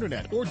on the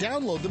internet or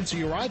download them to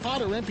your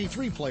iPod or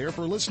MP3 player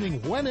for listening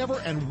whenever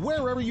and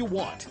wherever you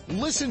want.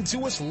 Listen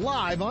to us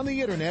live on the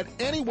internet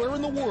anywhere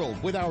in the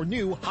world with our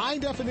new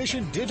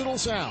high-definition digital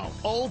sound.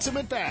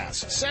 Ultimate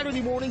Bass,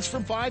 Saturday mornings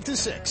from 5 to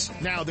 6.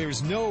 Now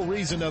there's no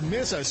reason to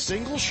miss a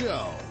single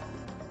show.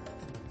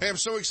 Hey, I'm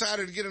so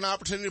excited to get an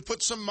opportunity to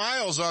put some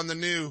miles on the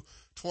new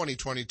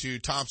 2022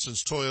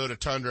 Thompson's Toyota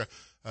Tundra.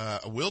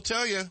 We'll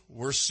tell you,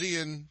 we're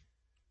seeing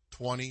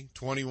 20,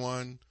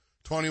 21,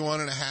 21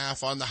 and a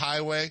half on the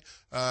highway.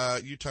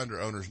 You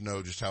Tundra owners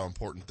know just how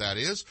important that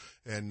is.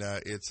 And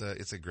it's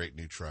a great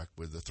new truck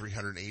with the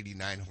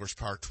 389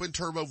 horsepower twin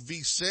turbo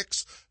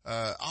V6.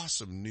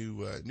 Awesome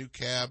new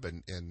cab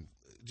and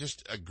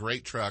just a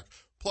great truck.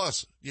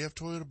 Plus, you have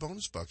Toyota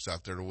bonus bucks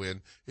out there to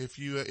win if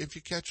you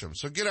catch them.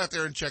 So get out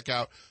there and check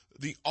out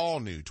the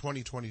all-new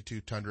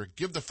 2022 Tundra.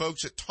 Give the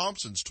folks at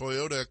Thompson's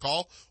Toyota a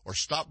call or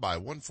stop by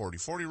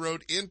 14040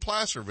 Road in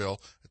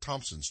Placerville at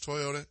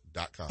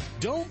thompsonstoyota.com.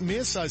 Don't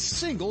miss a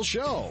single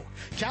show.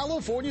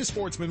 California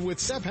Sportsman with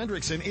Sep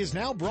Hendrickson is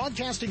now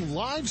broadcasting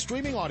live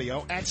streaming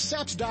audio at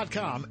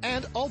seps.com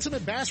and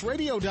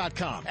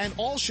ultimatebassradio.com. And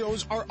all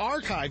shows are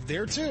archived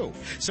there too.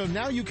 So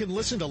now you can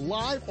listen to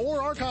live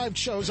or archived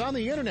shows on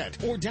the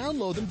internet or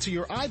download them to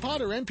your iPod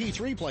or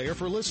MP3 player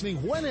for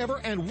listening whenever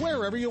and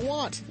wherever you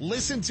want.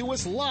 Listen to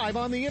us live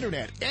on the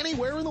internet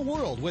anywhere in the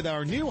world with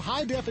our new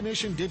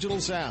high-definition digital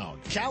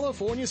sound.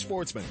 California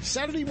Sportsman,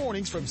 Saturday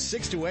mornings from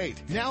 6 to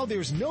 8. Now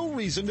there's no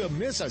reason to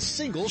miss a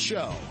single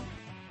show.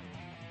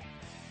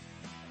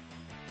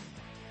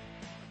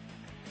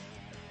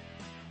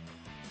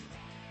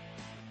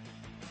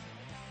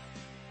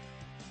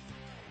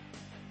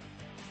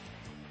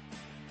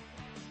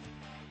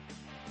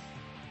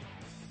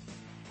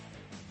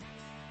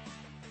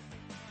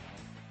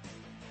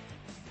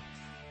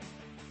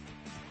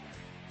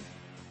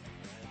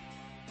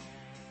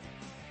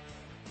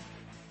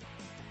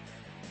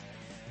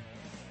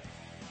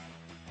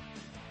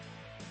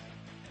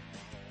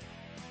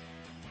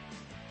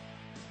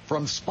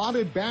 From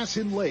spotted bass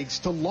in lakes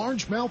to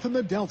largemouth in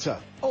the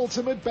Delta,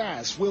 Ultimate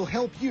Bass will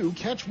help you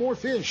catch more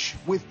fish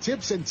with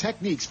tips and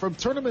techniques from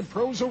tournament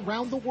pros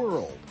around the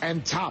world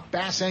and top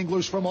bass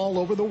anglers from all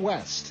over the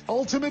West.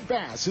 Ultimate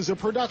Bass is a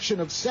production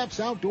of Seps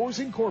Outdoors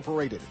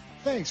Incorporated.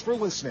 Thanks for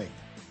listening.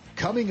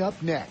 Coming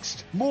up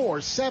next, more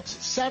Seps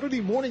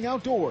Saturday Morning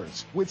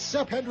Outdoors with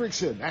Sep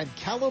Hendrickson and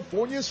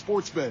California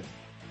Sportsman.